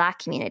the Black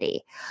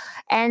community.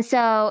 And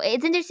so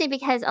it's interesting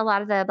because a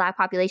lot of the Black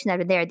population that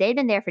had been there, they'd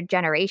been there for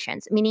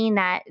generations, meaning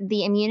that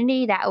the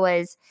immunity that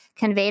was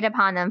conveyed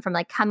upon them from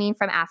coming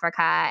from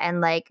Africa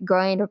and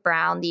growing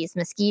around these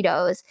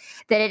mosquitoes,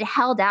 that it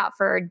held out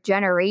for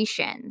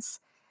generations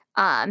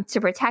to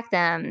protect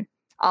them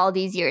all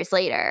these years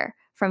later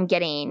from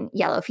getting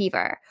yellow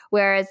fever.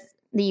 Whereas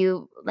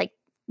the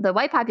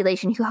white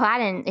population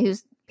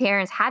whose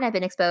parents hadn't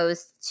been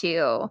exposed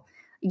to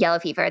yellow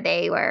fever,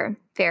 they were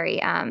very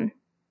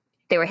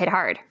they were hit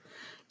hard.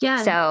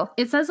 Yeah. So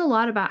it says a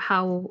lot about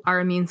how our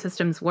immune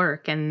systems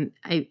work. And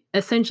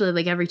essentially,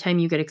 like, every time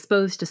you get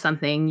exposed to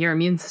something, your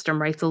immune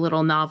system writes a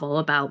little novel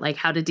about like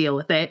how to deal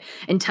with it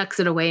and tucks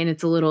it away in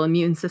its little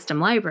immune system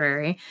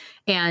library.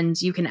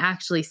 And you can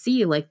actually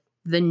see like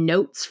the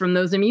notes from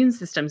those immune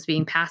systems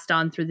being passed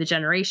on through the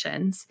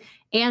generations.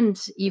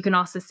 And you can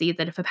also see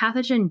that if a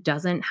pathogen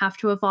doesn't have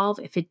to evolve,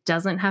 if it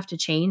doesn't have to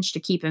change to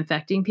keep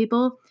infecting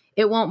people,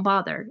 it won't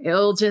bother.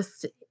 It'll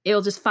just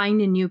find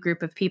a new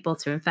group of people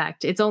to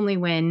infect. It's only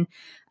when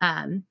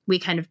we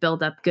kind of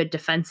build up good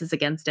defenses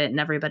against it and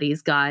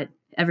everybody's got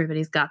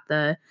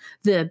the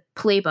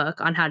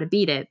playbook on how to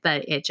beat it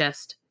that it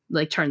just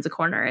like turns a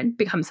corner and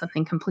becomes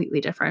something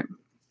completely different.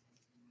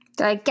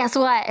 they're like, guess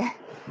what?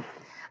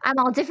 I'm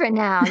all different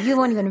now. You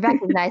won't even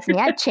recognize me.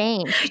 I've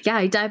changed. Yeah,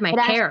 I dyed my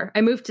hair.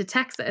 I moved to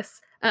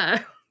Texas.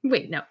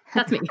 Wait, no,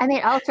 that's me. I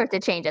made all sorts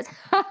of changes.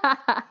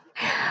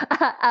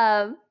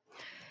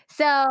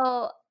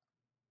 So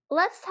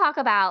let's talk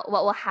about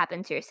what will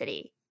happen to your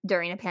city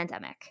during a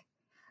pandemic,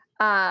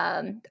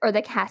 or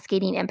the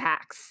cascading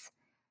impacts.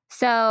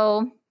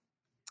 So,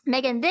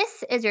 Megan,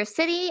 this is your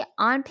city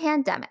on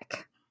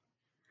pandemic.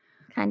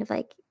 Kind of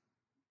like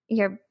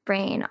your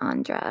brain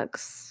on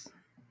drugs.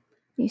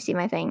 You see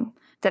my thing?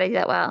 Did I do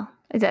that well?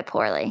 I did that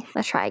poorly.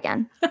 Let's try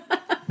again.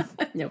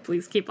 No,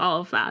 please keep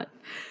all of that.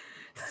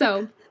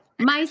 So,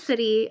 my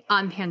city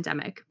on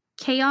pandemic.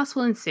 Chaos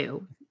will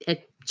ensue.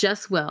 It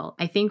just will.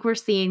 I think we're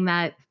seeing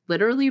that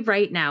literally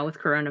right now with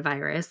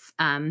coronavirus.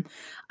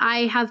 I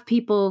have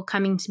people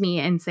coming to me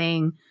and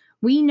saying,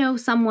 we know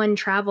someone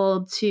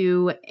traveled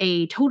to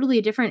a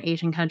totally different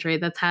Asian country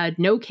that's had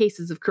no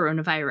cases of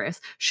coronavirus.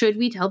 Should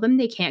we tell them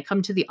they can't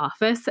come to the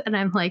office? And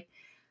I'm like,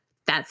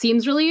 that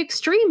seems really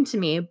extreme to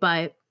me.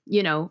 But,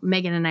 you know,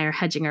 Megan and I are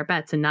hedging our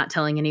bets and not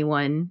telling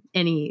anyone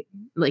any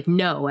like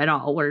no at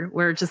all.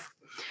 We're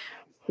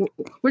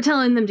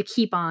telling them to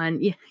keep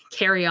on,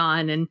 carry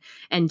on,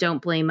 and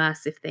don't blame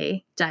us if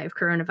they die of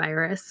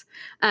coronavirus.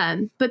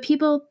 But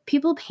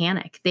people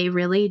panic. They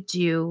really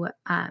do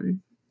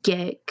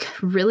get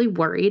really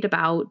worried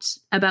about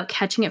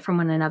catching it from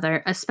one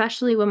another,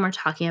 especially when we're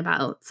talking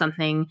about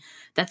something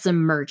that's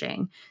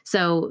emerging.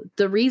 So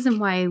the reason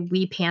why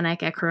we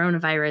panic at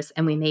coronavirus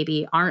and we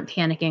maybe aren't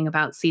panicking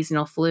about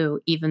seasonal flu,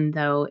 even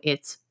though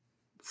it's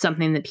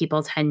something that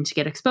people tend to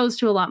get exposed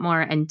to a lot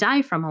more and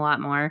die from a lot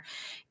more,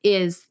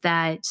 is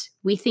that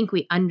we think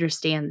we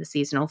understand the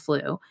seasonal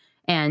flu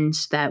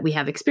and that we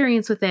have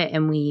experience with it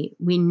and we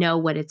know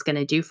what it's going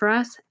to do for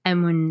us.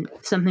 And when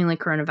something like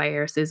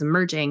coronavirus is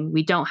emerging,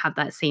 we don't have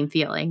that same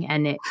feeling,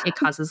 and it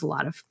causes a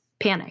lot of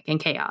panic and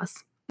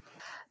chaos.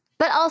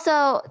 But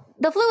also,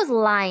 the flu is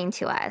lying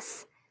to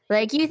us.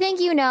 Like, you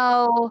think you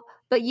know,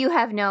 but you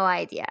have no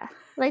idea.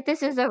 Like,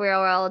 this is the real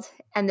world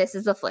and this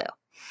is the flu.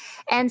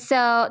 And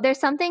so there's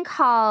something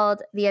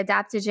called the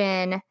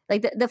adaptogen,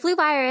 like the flu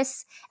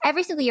virus.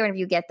 Every single year when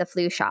you get the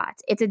flu shot,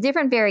 it's a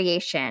different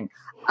variation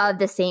of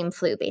the same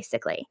flu,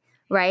 basically,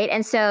 right?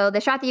 And so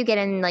the shot that you get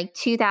in like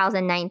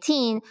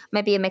 2019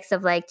 might be a mix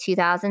of like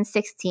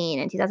 2016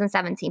 and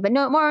 2017, but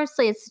no,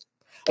 mostly it's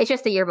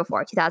just the year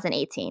before,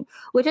 2018,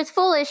 which is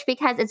foolish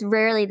because it's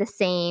rarely the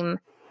same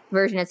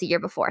version as the year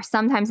before.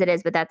 Sometimes it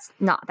is, but that's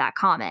not that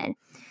common.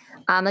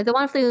 Like the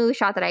one flu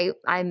shot that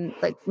I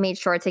like made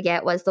sure to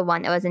get was the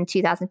one that was in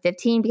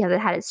 2015 because it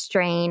had a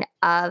strain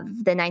of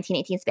the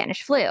 1918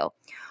 Spanish flu,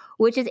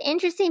 which is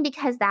interesting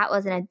because that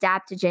was an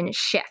adaptogen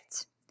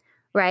shift,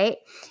 right?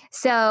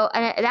 So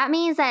that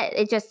means that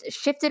it just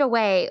shifted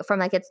away from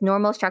like its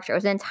normal structure. It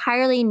was an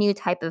entirely new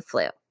type of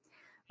flu,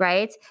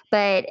 right?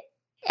 But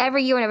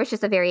every year, whenever it's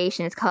just a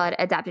variation, it's called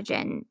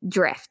adaptogen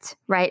drift,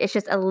 right? It's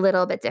just a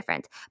little bit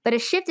different. But a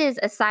shift is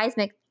a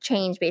seismic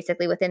change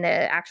basically within the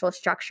actual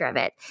structure of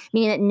it,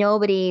 meaning that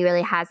nobody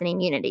really has an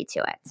immunity to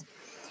it.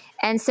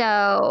 And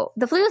so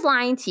the flu is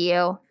lying to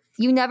you.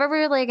 You never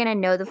really going to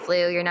know the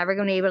flu. You're never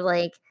going to be able to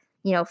like,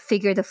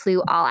 figure the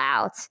flu all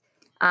out.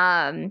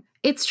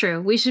 It's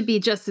true. We should be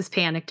just as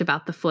panicked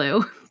about the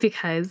flu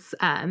because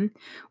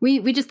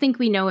we just think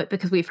we know it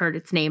because we've heard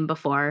its name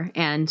before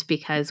and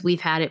because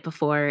we've had it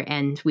before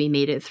and we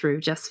made it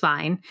through just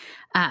fine.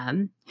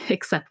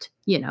 Except,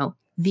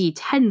 the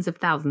tens of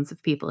thousands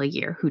of people a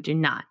year who do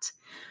not.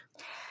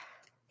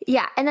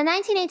 Yeah. And the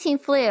 1918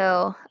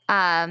 flu,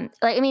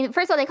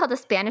 first of all, they called it the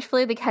Spanish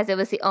flu because it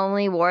was the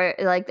only war,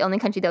 like the only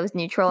country that was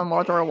neutral in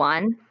World War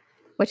I.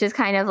 Which is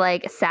kind of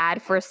like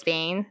sad for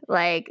Spain.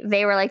 Like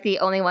they were like the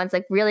only ones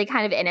like really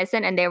kind of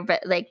innocent, and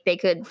they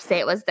could say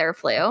it was their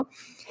flu.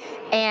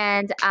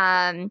 And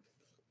I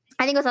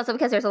think it was also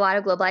because there's a lot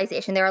of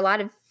globalization. There are a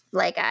lot of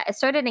it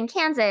started in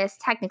Kansas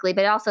technically,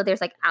 but also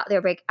there's like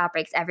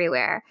outbreaks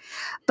everywhere.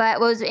 But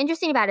what was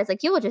interesting about it is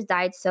like people just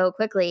died so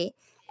quickly,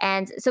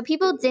 And so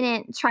people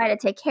didn't try to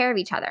take care of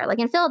each other. Like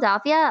in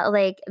Philadelphia,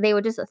 like they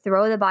would just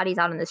throw the bodies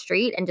out on the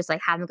street and just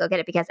like have them go get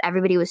it because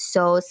everybody was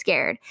so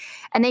scared.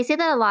 And they say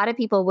that a lot of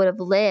people would have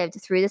lived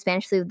through the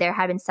Spanish flu. There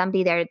had been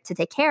somebody there to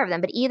take care of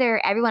them, but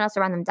either everyone else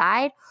around them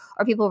died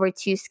or people were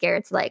too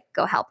scared to like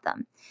go help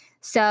them.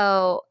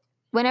 So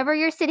whenever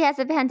your city has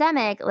a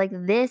pandemic, like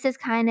this is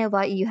kind of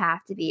what you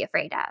have to be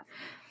afraid of.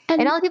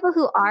 And all the people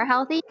who are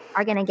healthy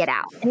are going to get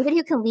out. Anybody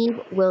who can leave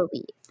will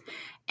leave.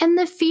 And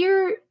the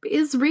fear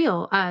is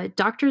real.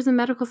 Doctors and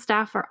medical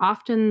staff are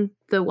often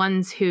the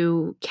ones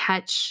who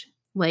catch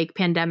like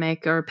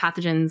pandemic or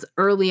pathogens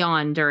early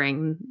on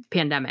during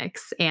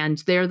pandemics. And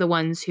they're the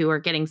ones who are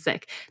getting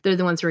sick. They're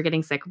the ones who are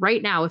getting sick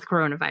right now with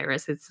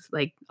coronavirus. It's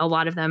like a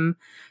lot of them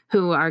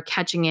who are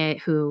catching it,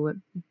 who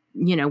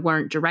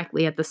weren't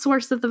directly at the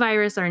source of the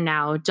virus are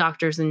now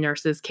doctors and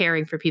nurses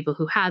caring for people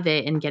who have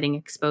it and getting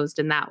exposed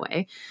in that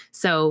way.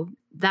 So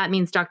that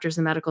means doctors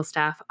and medical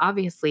staff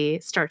obviously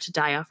start to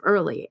die off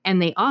early.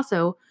 And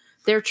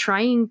they're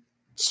trying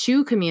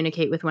to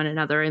communicate with one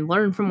another and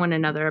learn from one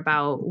another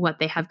about what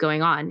they have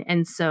going on.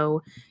 And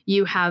so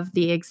you have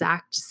the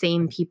exact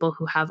same people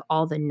who have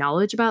all the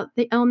knowledge about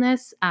the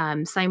illness,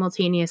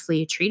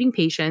 simultaneously treating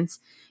patients,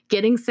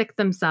 getting sick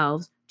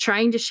themselves,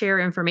 trying to share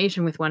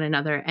information with one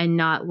another and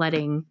not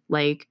letting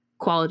like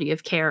quality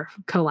of care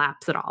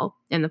collapse at all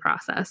in the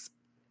process.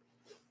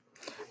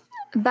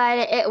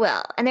 But it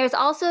will. And there's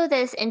also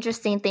this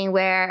interesting thing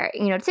where,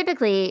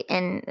 typically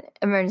in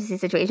emergency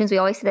situations, we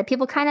always say that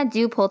people kind of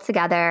do pull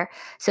together.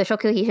 Social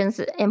cohesion is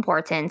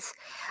important.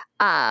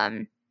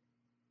 But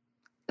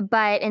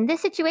in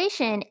this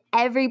situation,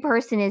 every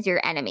person is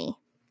your enemy.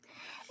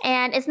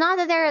 And it's not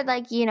that they're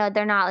like,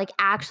 they're not like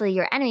actually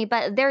your enemy,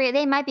 but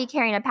they might be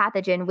carrying a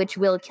pathogen which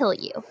will kill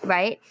you,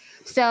 right?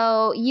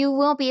 So you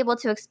won't be able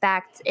to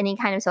expect any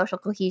kind of social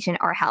cohesion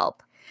or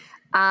help.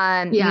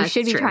 You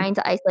should be trying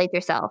to isolate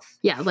yourself.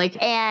 Yeah,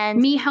 and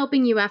me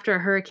helping you after a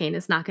hurricane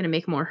is not going to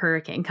make more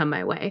hurricane come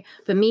my way.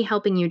 But me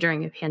helping you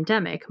during a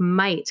pandemic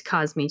might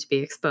cause me to be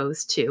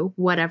exposed to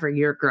whatever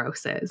your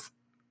gross is.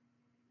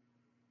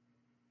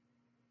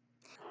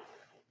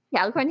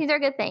 Yeah, quarantines are a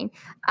good thing.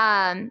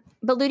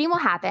 But looting will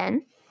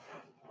happen.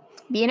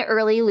 Be an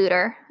early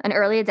looter, an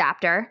early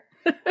adapter,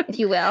 if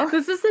you will.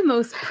 This is the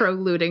most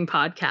pro-looting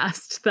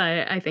podcast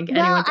that I think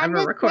anyone's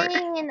ever recorded.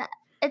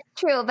 It's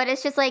true, but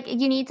it's just like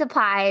you need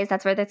supplies.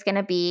 That's where that's going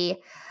to be,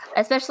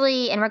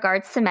 especially in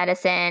regards to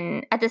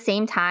medicine. At the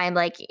same time,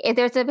 like if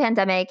there's a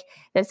pandemic,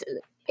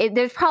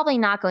 there's probably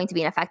not going to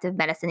be an effective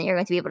medicine that you're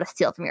going to be able to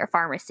steal from your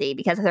pharmacy,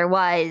 because if there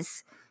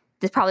was,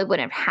 this probably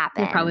wouldn't have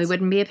happened. It probably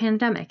wouldn't be a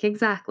pandemic.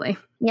 Exactly.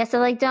 Yeah, so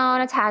like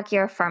don't attack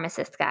your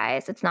pharmacist,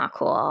 guys. It's not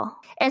cool.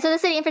 And so the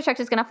city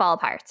infrastructure is going to fall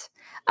apart.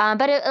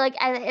 But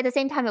at the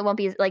same time, it won't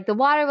be like the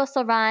water will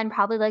still run.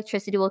 Probably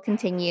electricity will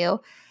continue,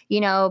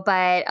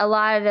 but a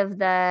lot of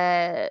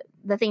the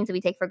things that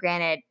we take for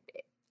granted,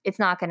 it's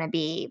not going to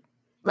be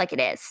like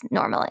it is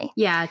normally.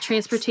 Yeah,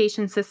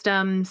 transportation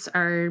systems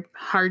are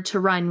hard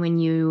to run when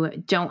you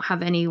don't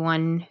have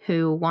anyone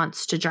who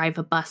wants to drive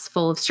a bus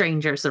full of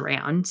strangers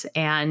around.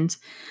 And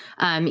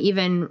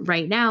even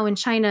right now in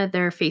China,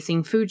 they're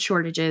facing food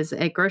shortages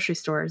at grocery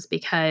stores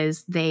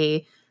because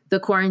the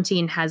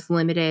quarantine has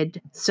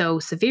limited so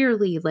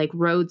severely like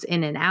roads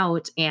in and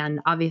out, and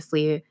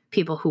obviously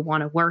people who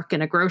want to work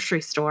in a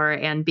grocery store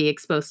and be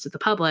exposed to the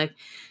public,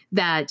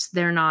 that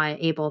they're not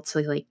able to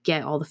like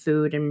get all the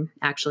food and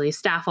actually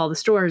staff all the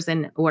stores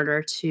in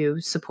order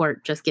to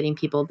support just getting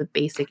people the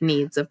basic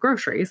needs of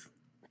groceries.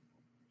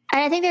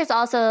 And I think there's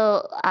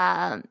also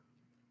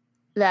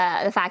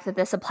the fact that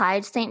the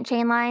supply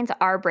chain lines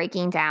are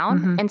breaking down.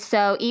 Mm-hmm. And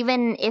so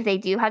even if they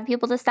do have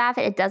people to staff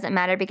it, it doesn't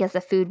matter because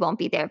the food won't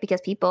be there because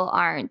people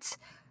aren't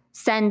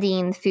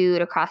sending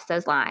food across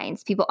those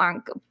lines. People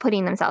aren't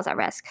putting themselves at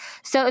risk.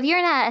 So if you're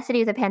in a city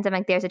with a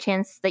pandemic, there's a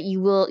chance that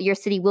your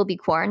city will be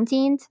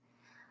quarantined.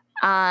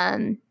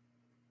 And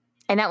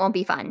that won't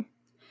be fun.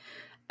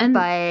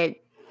 But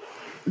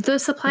the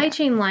supply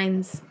chain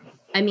lines,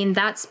 I mean,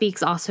 that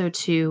speaks also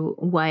to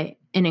what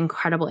an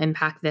incredible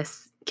impact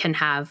this can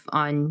have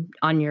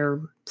on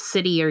your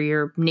city or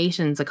your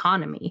nation's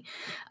economy.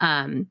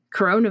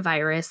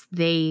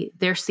 Coronavirus,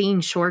 they're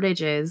seeing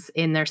shortages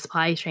in their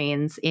supply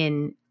chains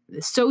in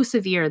so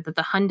severe that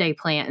the Hyundai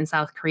plant in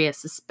South Korea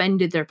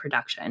suspended their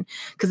production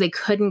because they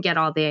couldn't get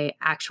all the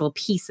actual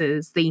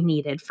pieces they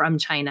needed from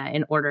China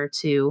in order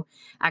to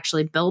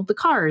actually build the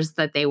cars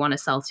that they want to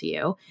sell to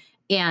you.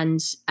 And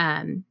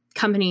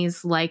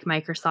companies like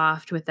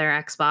Microsoft with their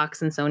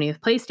Xbox and Sony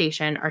with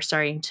PlayStation are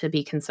starting to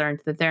be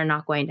concerned that they're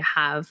not going to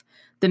have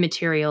the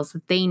materials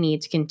that they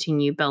need to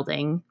continue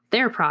building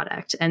their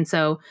product. And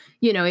so,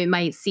 it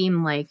might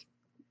seem like,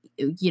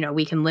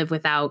 we can live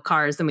without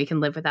cars and we can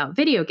live without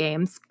video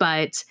games,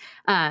 but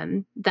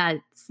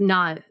that's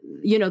not,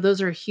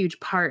 those are a huge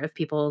part of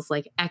people's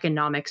like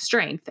economic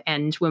strength.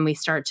 And when we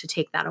start to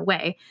take that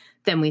away,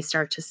 then we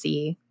start to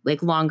see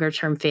like longer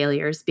term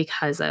failures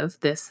because of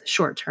this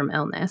short term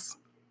illness.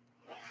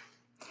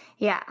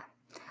 Yeah.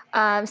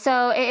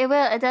 So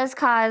it does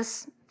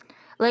cause,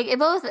 like, it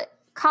both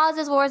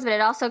causes wars, but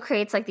it also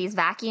creates like these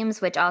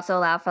vacuums, which also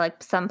allow for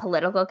like some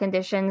political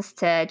conditions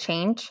to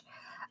change.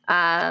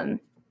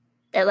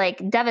 It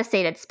like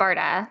devastated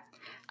Sparta.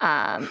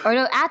 Or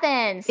no,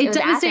 Athens. It was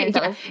Athens.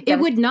 It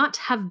would not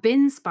have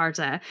been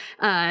Sparta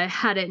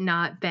had it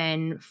not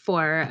been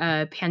for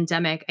a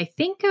pandemic, I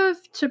think of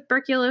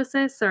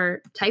tuberculosis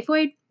or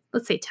typhoid.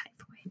 Let's say typhoid.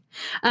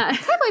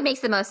 Typhoid makes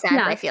the most sense,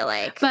 I feel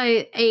like.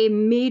 But a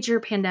major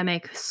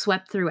pandemic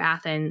swept through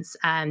Athens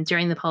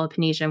during the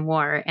Peloponnesian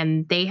War,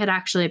 and they had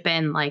actually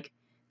been like,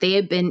 they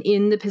had been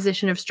in the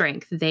position of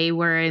strength. They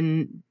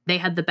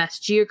had the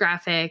best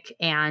geographic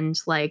and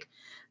like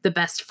the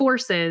best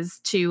forces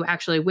to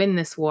actually win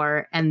this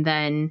war. And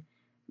then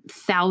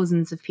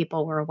thousands of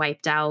people were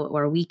wiped out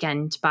or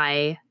weakened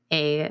by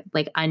a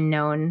like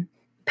unknown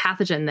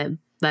pathogen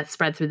that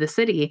spread through the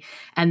city.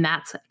 And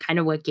that's kind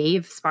of what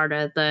gave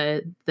Sparta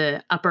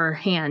the upper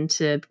hand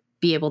to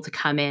be able to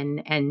come in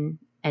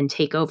and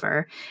take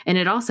over. And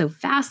it also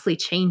vastly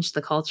changed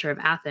the culture of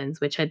Athens,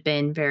 which had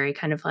been very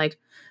kind of like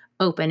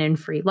open and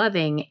free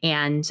loving.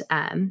 And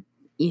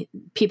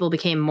people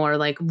became more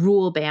like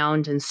rule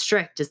bound and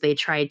strict as they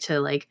tried to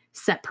like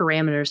set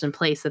parameters in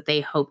place that they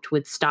hoped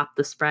would stop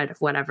the spread of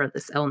whatever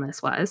this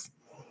illness was.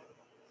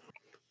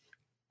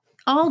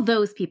 All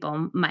those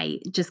people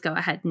might just go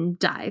ahead and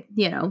die.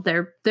 You know,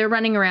 they're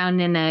running around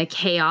in a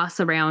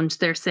chaos around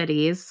their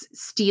cities,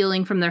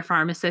 stealing from their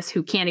pharmacists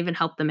who can't even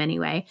help them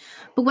anyway.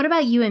 But what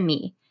about you and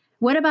me?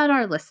 What about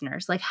our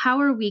listeners? Like, how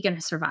are we going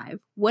to survive?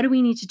 What do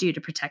we need to do to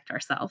protect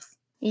ourselves?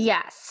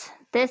 Yes,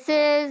 this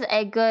is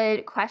a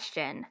good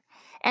question.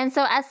 And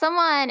so as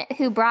someone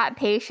who brought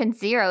patient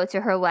zero to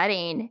her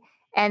wedding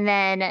and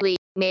then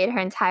made her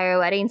entire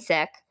wedding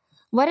sick,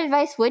 what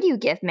advice would you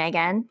give,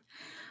 Megan?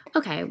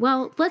 Okay,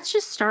 well, let's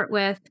just start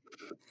with,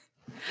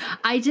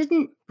 I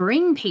didn't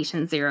bring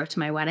patient zero to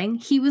my wedding.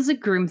 He was a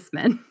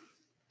groomsman.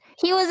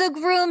 He was a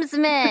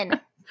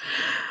groomsman.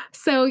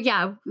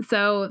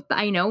 So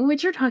I know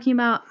what you're talking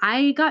about.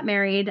 I got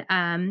married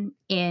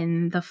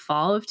in the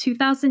fall of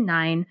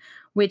 2009,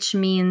 which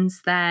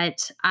means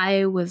that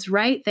I was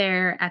right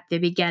there at the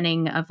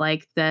beginning of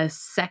like the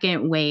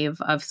second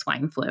wave of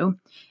swine flu.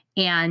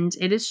 And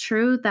it is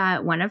true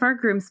that one of our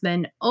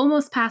groomsmen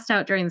almost passed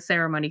out during the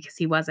ceremony because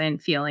he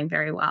wasn't feeling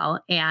very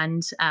well.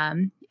 And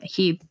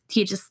he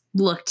just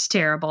looked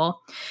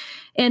terrible.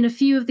 And a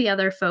few of the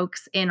other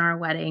folks in our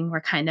wedding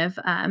were kind of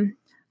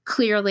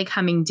clearly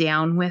coming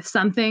down with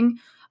something.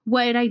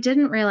 What I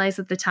didn't realize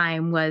at the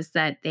time was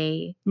that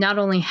they not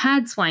only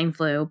had swine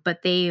flu,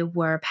 but they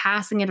were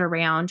passing it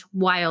around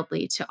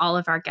wildly to all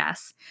of our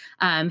guests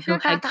who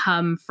had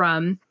come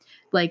from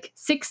like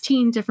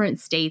 16 different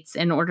states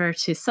in order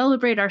to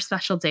celebrate our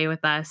special day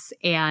with us,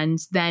 and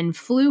then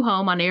flew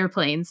home on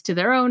airplanes to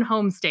their own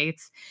home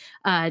states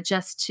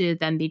just to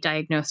then be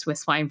diagnosed with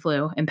swine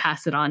flu and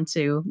pass it on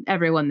to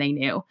everyone they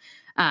knew.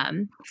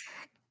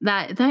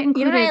 That included,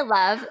 you know what I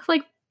love?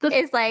 Like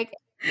it's like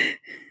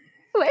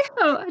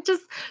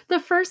just the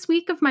first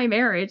week of my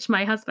marriage,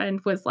 my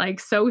husband was like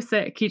so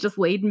sick. He just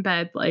laid in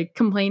bed, like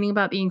complaining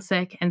about being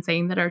sick and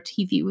saying that our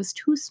TV was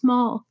too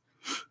small.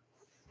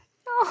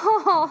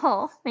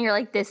 Oh, and you're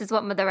like, this is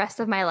what the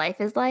rest of my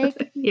life is like.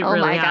 It oh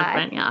really my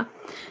has been, yeah.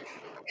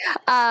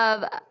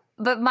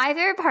 But my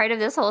favorite part of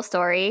this whole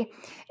story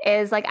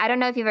is like, I don't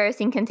know if you've ever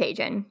seen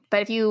Contagion,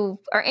 but if you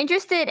are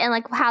interested in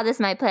like how this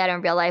might play out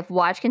in real life,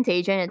 watch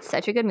Contagion. It's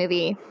such a good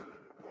movie.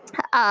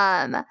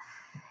 But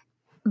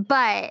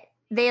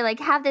they like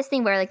have this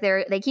thing where like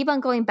they keep on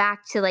going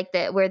back to like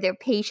where their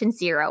patient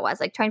zero was,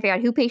 like trying to figure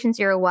out who patient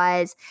zero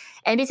was,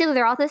 and basically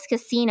they're all at this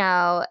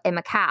casino in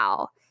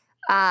Macau.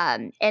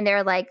 And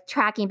they're like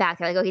tracking back.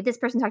 They're like, okay, this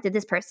person talked to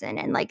this person,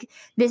 and like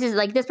this is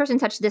like this person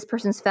touched this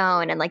person's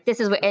phone, and like this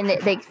is what, and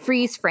they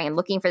freeze frame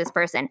looking for this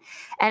person.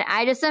 And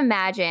I just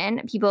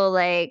imagine people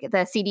like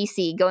the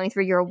CDC going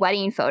through your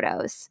wedding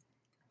photos,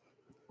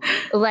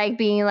 like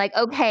being like,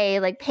 okay,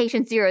 like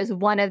patient zero is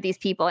one of these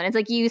people, and it's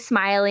like you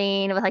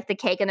smiling with like the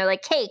cake, and they're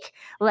like, cake,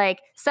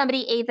 like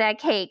somebody ate that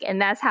cake, and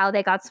that's how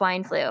they got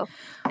swine flu,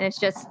 and it's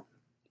just.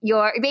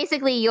 Your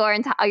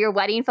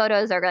wedding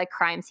photos are like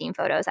crime scene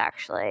photos,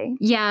 actually.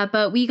 Yeah,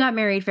 but we got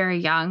married very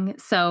young,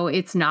 so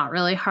it's not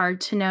really hard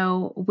to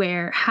know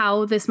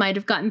how this might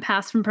have gotten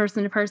passed from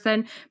person to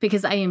person,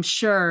 because I am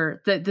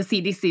sure that the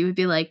CDC would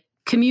be like,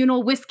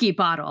 communal whiskey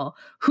bottle,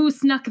 who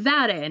snuck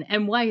that in,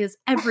 and why is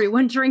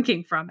everyone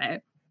drinking from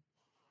it?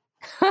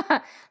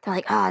 They're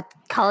like,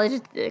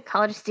 college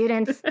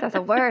students, they're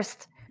the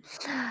worst.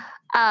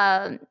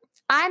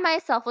 I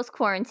myself was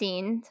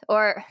quarantined,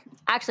 or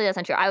actually that's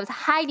not true. I was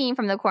hiding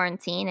from the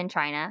quarantine in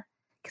China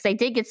because I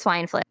did get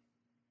swine flu.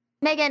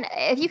 Megan,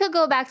 if you could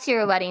go back to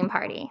your wedding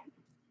party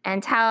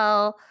and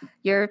tell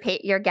your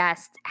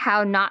guests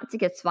how not to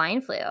get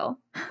swine flu,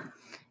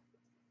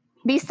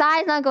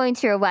 besides not going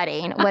to your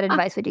wedding, what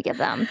advice would you give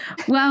them?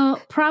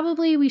 Well,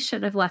 probably we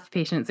should have left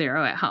patient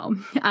zero at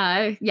home.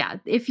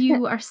 If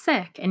you are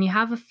sick and you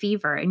have a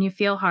fever and you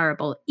feel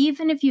horrible,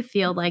 even if you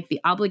feel like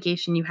the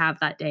obligation you have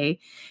that day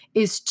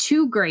is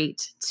too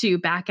great to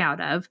back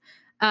out of,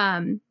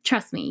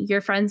 Trust me,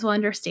 your friends will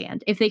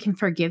understand. If they can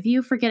forgive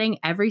you for getting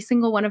every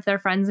single one of their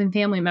friends and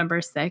family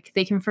members sick,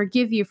 they can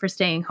forgive you for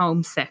staying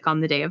home sick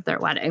on the day of their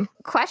wedding.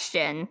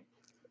 Question.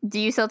 Do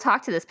you still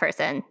talk to this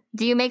person?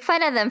 Do you make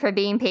fun of them for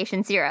being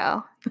patient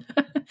zero?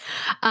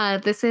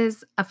 This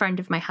is a friend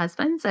of my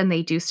husband's, and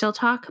they do still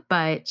talk,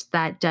 but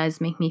that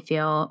does make me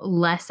feel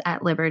less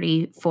at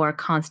liberty for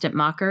constant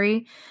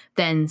mockery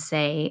than,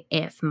 say,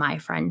 if my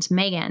friend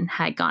Megan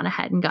had gone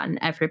ahead and gotten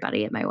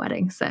everybody at my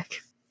wedding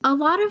sick. A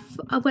lot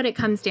of what it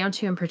comes down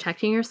to in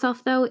protecting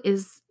yourself, though,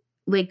 is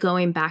like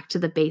going back to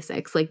the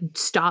basics, like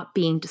stop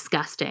being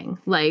disgusting.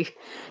 Like,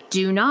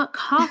 do not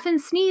cough and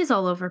sneeze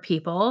all over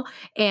people,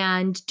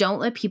 and don't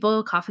let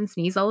people cough and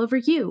sneeze all over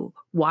you.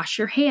 Wash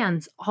your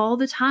hands all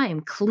the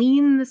time.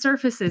 Clean the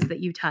surfaces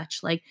that you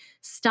touch. Like,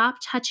 stop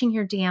touching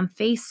your damn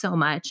face so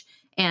much.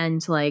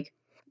 And like,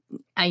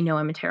 I know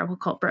I'm a terrible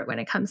culprit when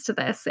it comes to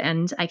this,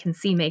 and I can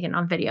see Megan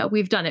on video.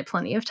 We've done it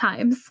plenty of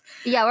times.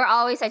 Yeah, we're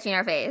always touching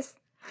our face.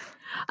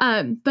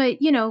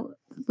 But, you know,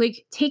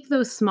 like take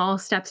those small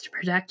steps to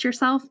protect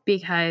yourself,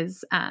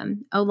 because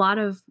a lot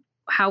of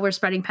how we're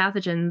spreading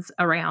pathogens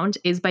around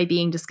is by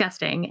being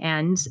disgusting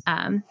and,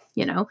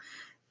 you know,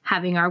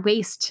 having our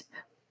waste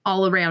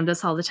all around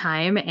us all the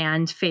time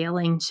and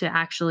failing to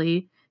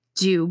actually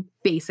do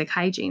basic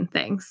hygiene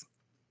things.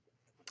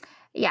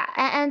 Yeah,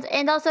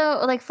 and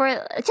also like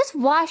for just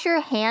wash your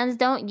hands.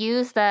 Don't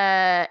use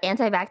the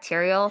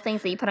antibacterial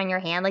things that you put on your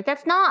hand. Like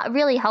that's not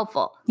really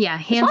helpful. Yeah,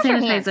 hand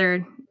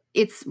sanitizer.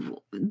 It's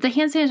the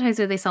hand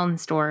sanitizer they sell in the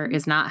store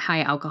is not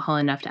high alcohol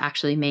enough to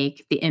actually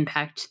make the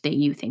impact that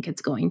you think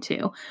it's going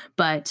to.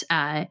 But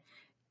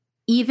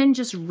even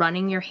just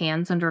running your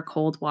hands under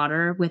cold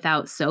water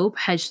without soap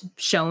has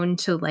shown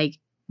to like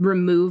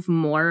remove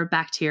more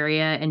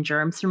bacteria and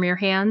germs from your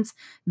hands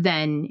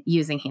than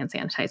using hand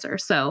sanitizer.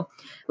 So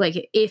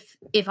like if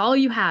all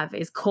you have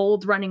is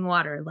cold running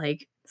water,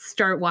 like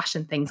start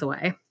washing things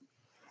away.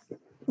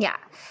 Yeah.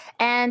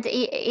 And,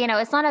 you know,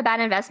 it's not a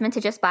bad investment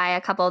to just buy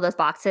a couple of those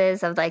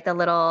boxes of like the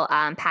little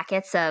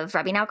packets of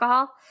rubbing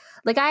alcohol.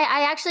 Like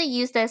I actually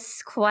use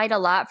this quite a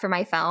lot for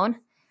my phone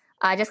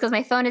just because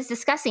my phone is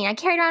disgusting. I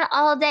carry it around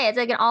all day. It's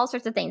like in all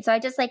sorts of things. So I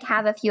just like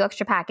have a few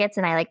extra packets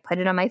and I like put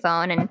it on my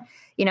phone and,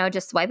 you know,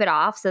 just wipe it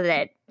off so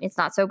that it's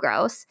not so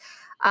gross.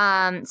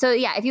 So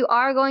yeah, if you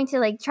are going to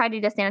like try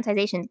to do the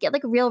sanitization, get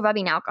like real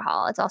rubbing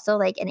alcohol. It's also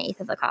like 1/8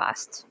 of the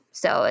cost.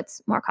 So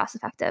it's more cost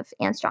effective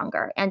and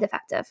stronger and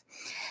effective.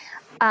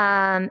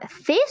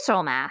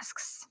 Facial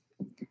masks.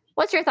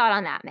 What's your thought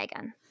on that,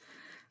 Megan?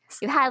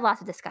 You've had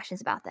lots of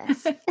discussions about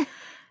this.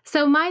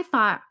 So my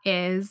thought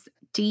is,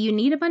 do you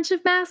need a bunch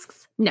of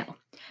masks? No.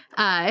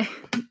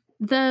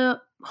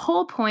 The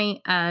whole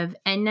point of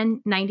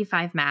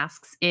N95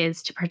 masks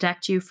is to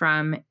protect you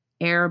from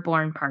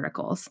airborne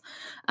particles.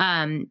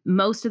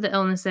 Most of the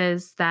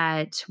illnesses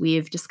that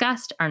we've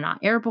discussed are not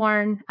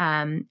airborne.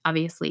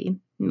 Obviously,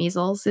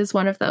 measles is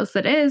one of those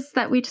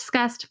that we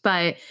discussed,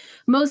 but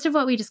most of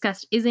what we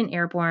discussed isn't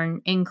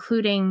airborne,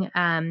 including,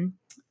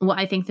 well,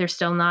 I think they're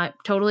still not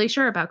totally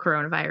sure about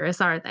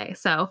coronavirus, are they?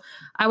 So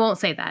I won't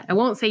say that. I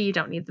won't say you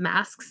don't need the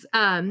masks.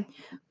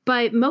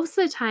 But most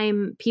of the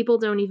time, people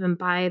don't even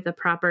buy the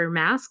proper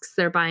masks.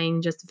 They're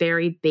buying just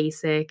very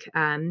basic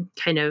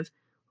kind of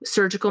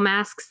surgical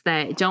masks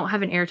that don't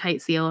have an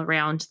airtight seal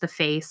around the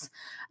face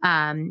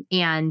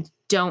and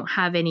don't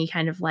have any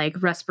kind of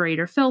like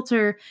respirator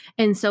filter.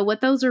 And so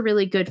what those are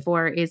really good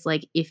for is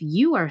like if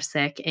you are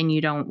sick and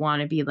you don't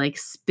want to be like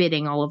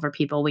spitting all over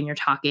people when you're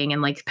talking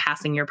and like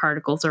passing your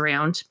particles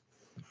around,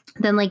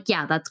 then like,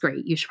 yeah, that's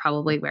great. You should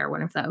probably wear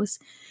one of those.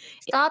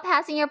 Stop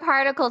passing your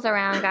particles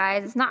around,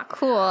 guys. It's not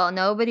cool.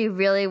 Nobody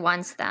really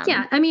wants them.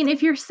 Yeah. I mean,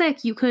 if you're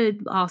sick, you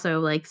could also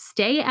like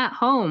stay at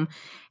home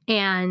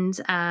and,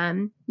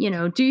 you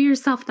know, do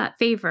yourself that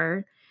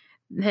favor.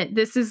 That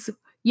this is,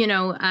 you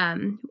know,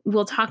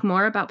 we'll talk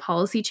more about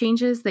policy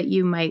changes that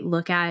you might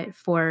look at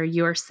for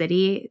your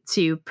city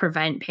to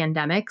prevent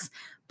pandemics.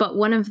 But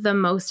one of the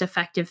most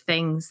effective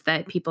things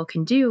that people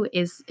can do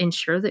is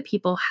ensure that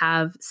people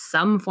have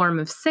some form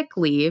of sick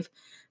leave,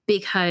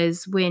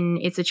 because when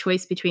it's a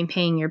choice between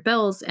paying your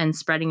bills and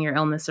spreading your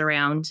illness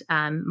around,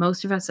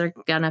 most of us are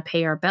going to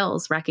pay our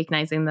bills,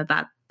 recognizing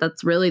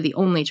that's really the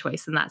only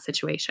choice in that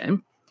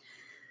situation.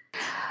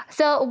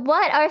 So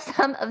what are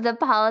some of the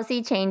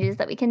policy changes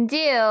that we can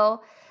do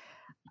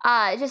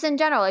just in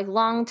general, like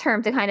long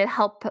term, to kind of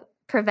help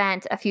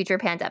prevent a future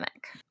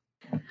pandemic?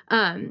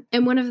 And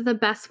one of the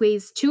best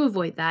ways to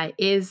avoid that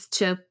is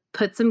to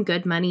put some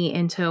good money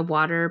into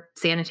water,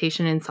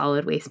 sanitation, and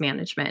solid waste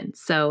management.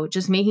 So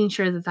just making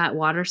sure that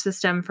water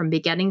system from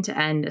beginning to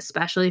end,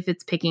 especially if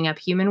it's picking up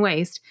human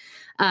waste,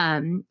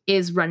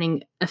 is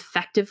running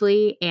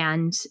effectively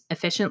and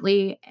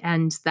efficiently,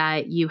 and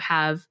that you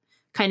have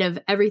kind of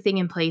everything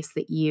in place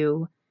that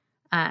you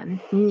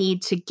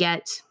need to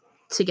get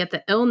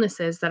the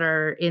illnesses that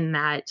are in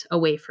that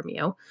away from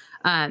you.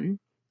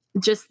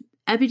 Just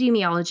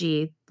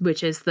epidemiology,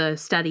 which is the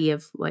study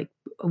of like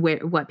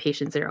what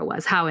patient zero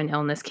was, how an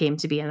illness came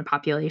to be in a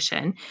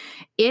population,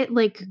 it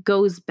like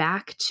goes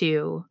back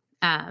to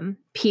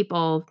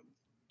people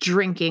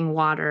drinking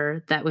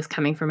water that was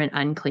coming from an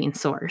unclean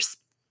source.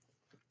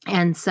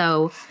 And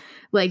so,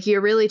 like,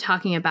 you're really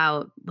talking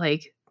about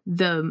like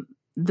the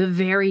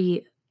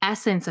very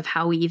essence of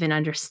how we even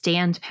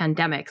understand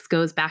pandemics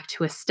goes back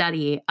to a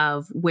study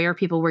of where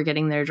people were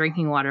getting their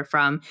drinking water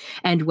from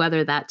and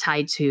whether that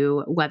tied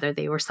to whether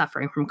they were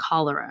suffering from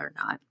cholera or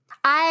not.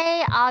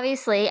 I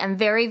obviously am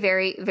very,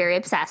 very, very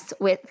obsessed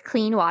with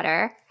clean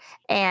water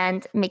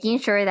and making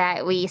sure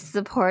that we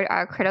support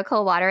our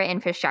critical water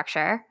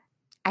infrastructure.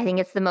 I think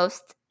it is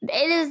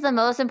the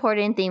most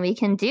important thing we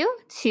can do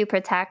to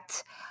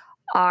protect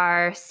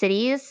our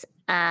cities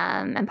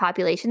and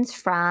populations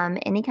from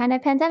any kind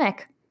of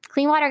pandemic.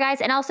 Clean water,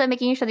 guys, and also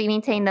making sure that you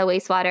maintain the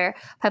wastewater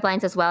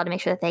pipelines as well to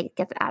make sure that they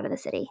get out of the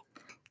city.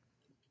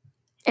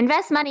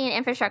 Invest money in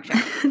infrastructure.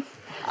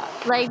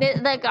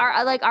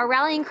 Our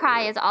rallying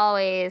cry is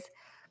always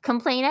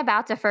complain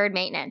about deferred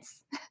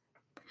maintenance.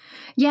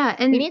 Yeah,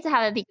 and we need to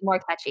have it be more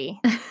catchy.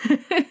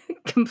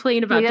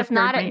 Complain about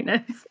deferred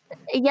maintenance.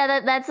 Yeah,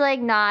 that's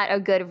like not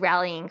a good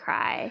rallying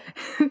cry.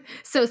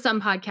 So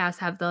some podcasts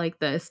have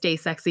the stay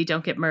sexy,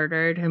 don't get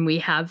murdered, and we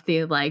have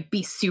the like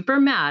be super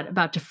mad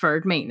about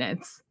deferred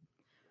maintenance.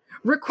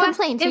 Request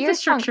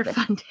infrastructure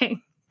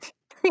funding.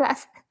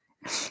 Yes.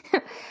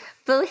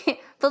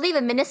 Believe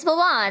in municipal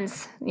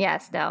bonds.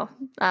 Yes, no.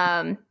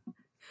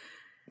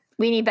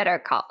 We need better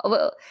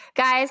call.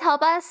 Guys,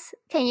 help us.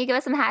 Can you give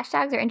us some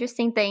hashtags or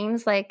interesting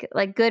things like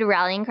good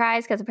rallying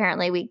cries? Because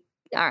apparently we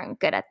aren't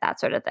good at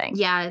that sort of thing.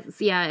 Yeah.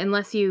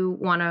 Unless you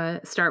want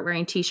to start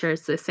wearing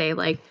T-shirts that say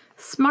like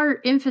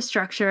smart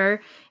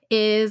infrastructure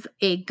is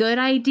a good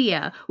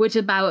idea, which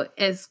about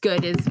as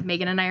good as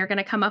Megan and I are going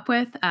to come up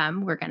with.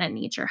 We're going to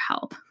need your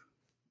help.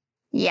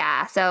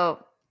 Yeah.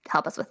 So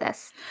help us with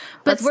this.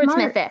 But let's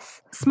wordsmith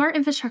this. Smart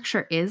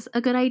infrastructure is a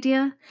good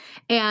idea.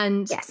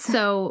 And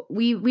so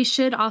we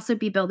should also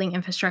be building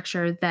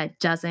infrastructure that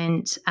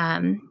doesn't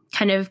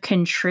kind of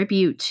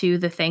contribute to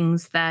the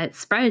things that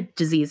spread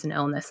disease and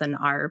illness in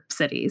our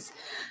cities.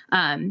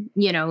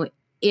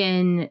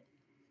 In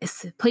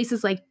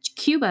places like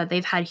Cuba,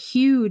 they've had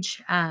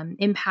huge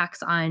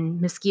impacts on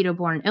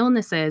mosquito-borne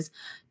illnesses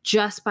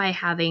just by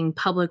having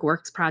public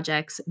works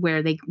projects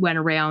where they went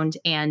around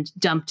and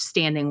dumped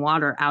standing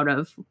water out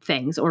of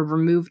things or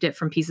removed it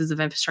from pieces of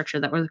infrastructure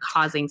that were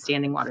causing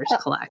standing water to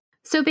collect.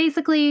 So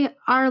basically,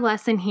 our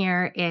lesson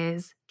here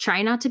is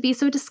try not to be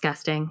so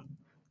disgusting.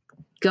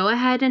 Go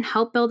ahead and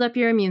help build up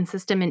your immune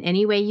system in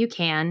any way you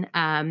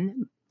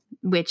can,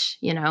 which,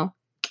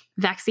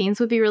 vaccines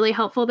would be really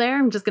helpful there.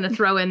 I'm just going to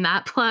throw in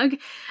that plug.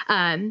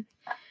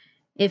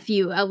 If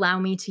you allow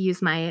me to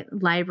use my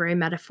library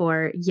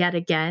metaphor yet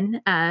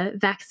again,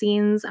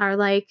 vaccines are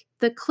like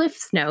the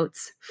Cliff's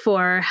Notes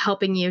for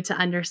helping you to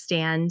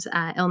understand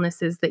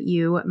illnesses that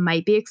you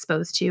might be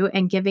exposed to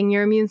and giving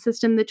your immune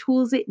system the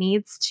tools it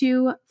needs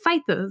to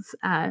fight those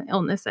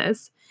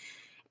illnesses.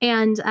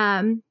 And,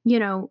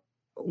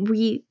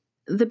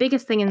 the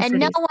biggest thing in cities,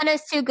 no one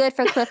is too good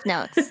for Cliff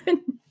Notes.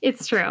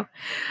 It's true.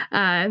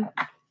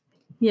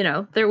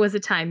 There was a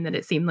time that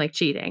it seemed like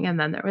cheating. And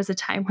then there was a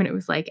time when it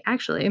was like,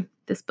 actually,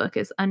 this book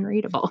is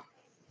unreadable.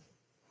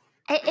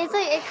 It's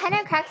like, it kind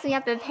of cracks me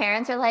up that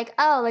parents are like,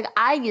 oh, like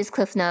I use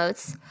Cliff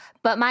Notes,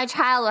 but my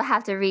child will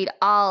have to read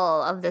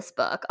all of this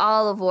book,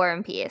 all of War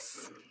and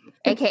Peace,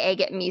 AKA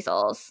get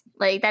measles.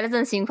 Like that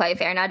doesn't seem quite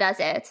fair. Now does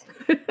it?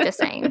 Just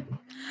saying.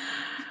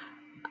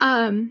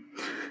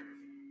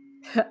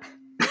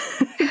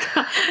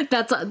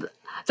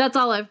 That's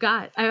all I've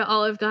got.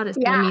 All I've got is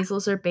the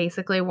measles are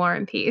basically War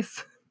and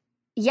Peace.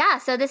 Yeah,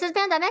 so this is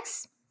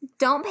Pandemics.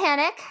 Don't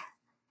panic.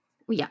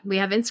 Yeah, we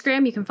have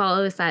Instagram. You can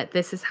follow us at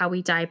This Is How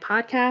We Die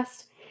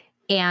Podcast.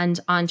 And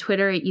on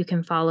Twitter, you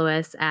can follow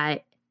us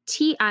at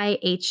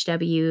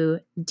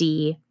TIHWD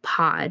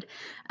Pod.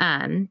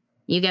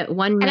 You get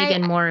one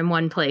Megan Moore in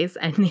one place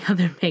and the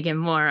other Megan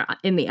Moore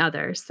in the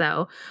other.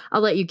 So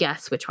I'll let you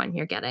guess which one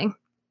you're getting.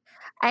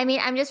 I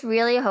mean, I'm just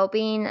really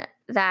hoping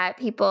that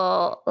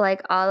people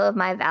like all of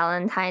my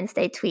Valentine's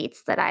Day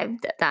tweets that I've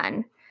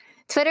done.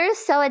 Twitter is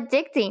so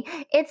addicting.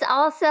 It's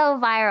also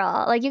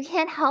viral. Like you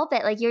can't help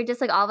it. Like you're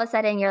just like all of a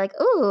sudden you're like,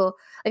 ooh,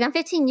 like I'm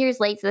 15 years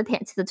late to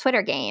the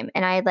Twitter game,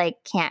 and I like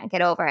can't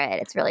get over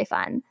it. It's really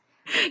fun.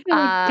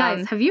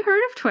 Guys, have you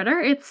heard of Twitter?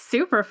 It's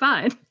super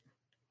fun.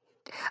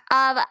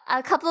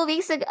 A couple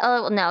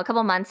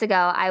months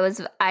ago,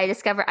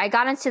 I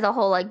got into the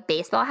whole like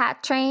baseball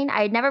hat train.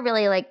 I'd never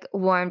really like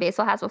worn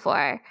baseball hats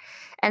before.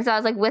 And so I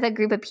was like with a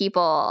group of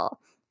people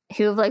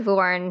who've like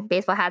worn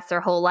baseball hats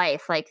their whole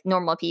life, like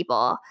normal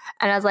people.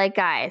 And I was like,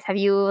 guys, have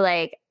you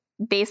like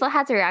baseball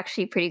hats are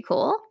actually pretty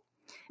cool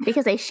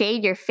because they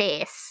shade your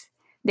face.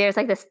 There's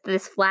like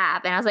this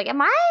flap. And I was like,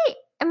 am I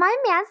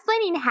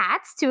mansplaining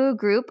hats to a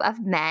group of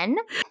men?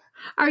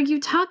 Are you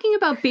talking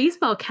about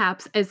baseball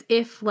caps as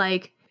if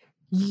like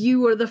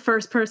you were the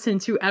first person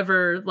to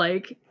ever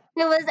like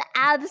it was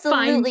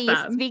absolutely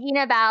speaking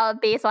about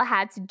baseball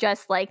hats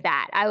just like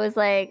that. I was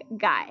like,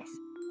 guys,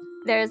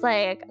 there's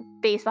like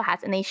baseball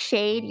hats and they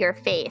shade your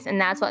face,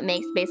 and that's what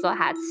makes baseball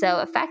hats so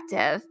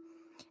effective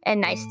and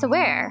nice to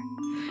wear.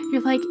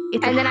 You're like,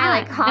 it's And a then I,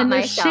 hat, caught and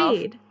there's myself.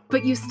 shade,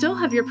 but you still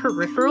have your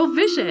peripheral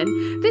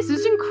vision. This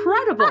is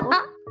incredible.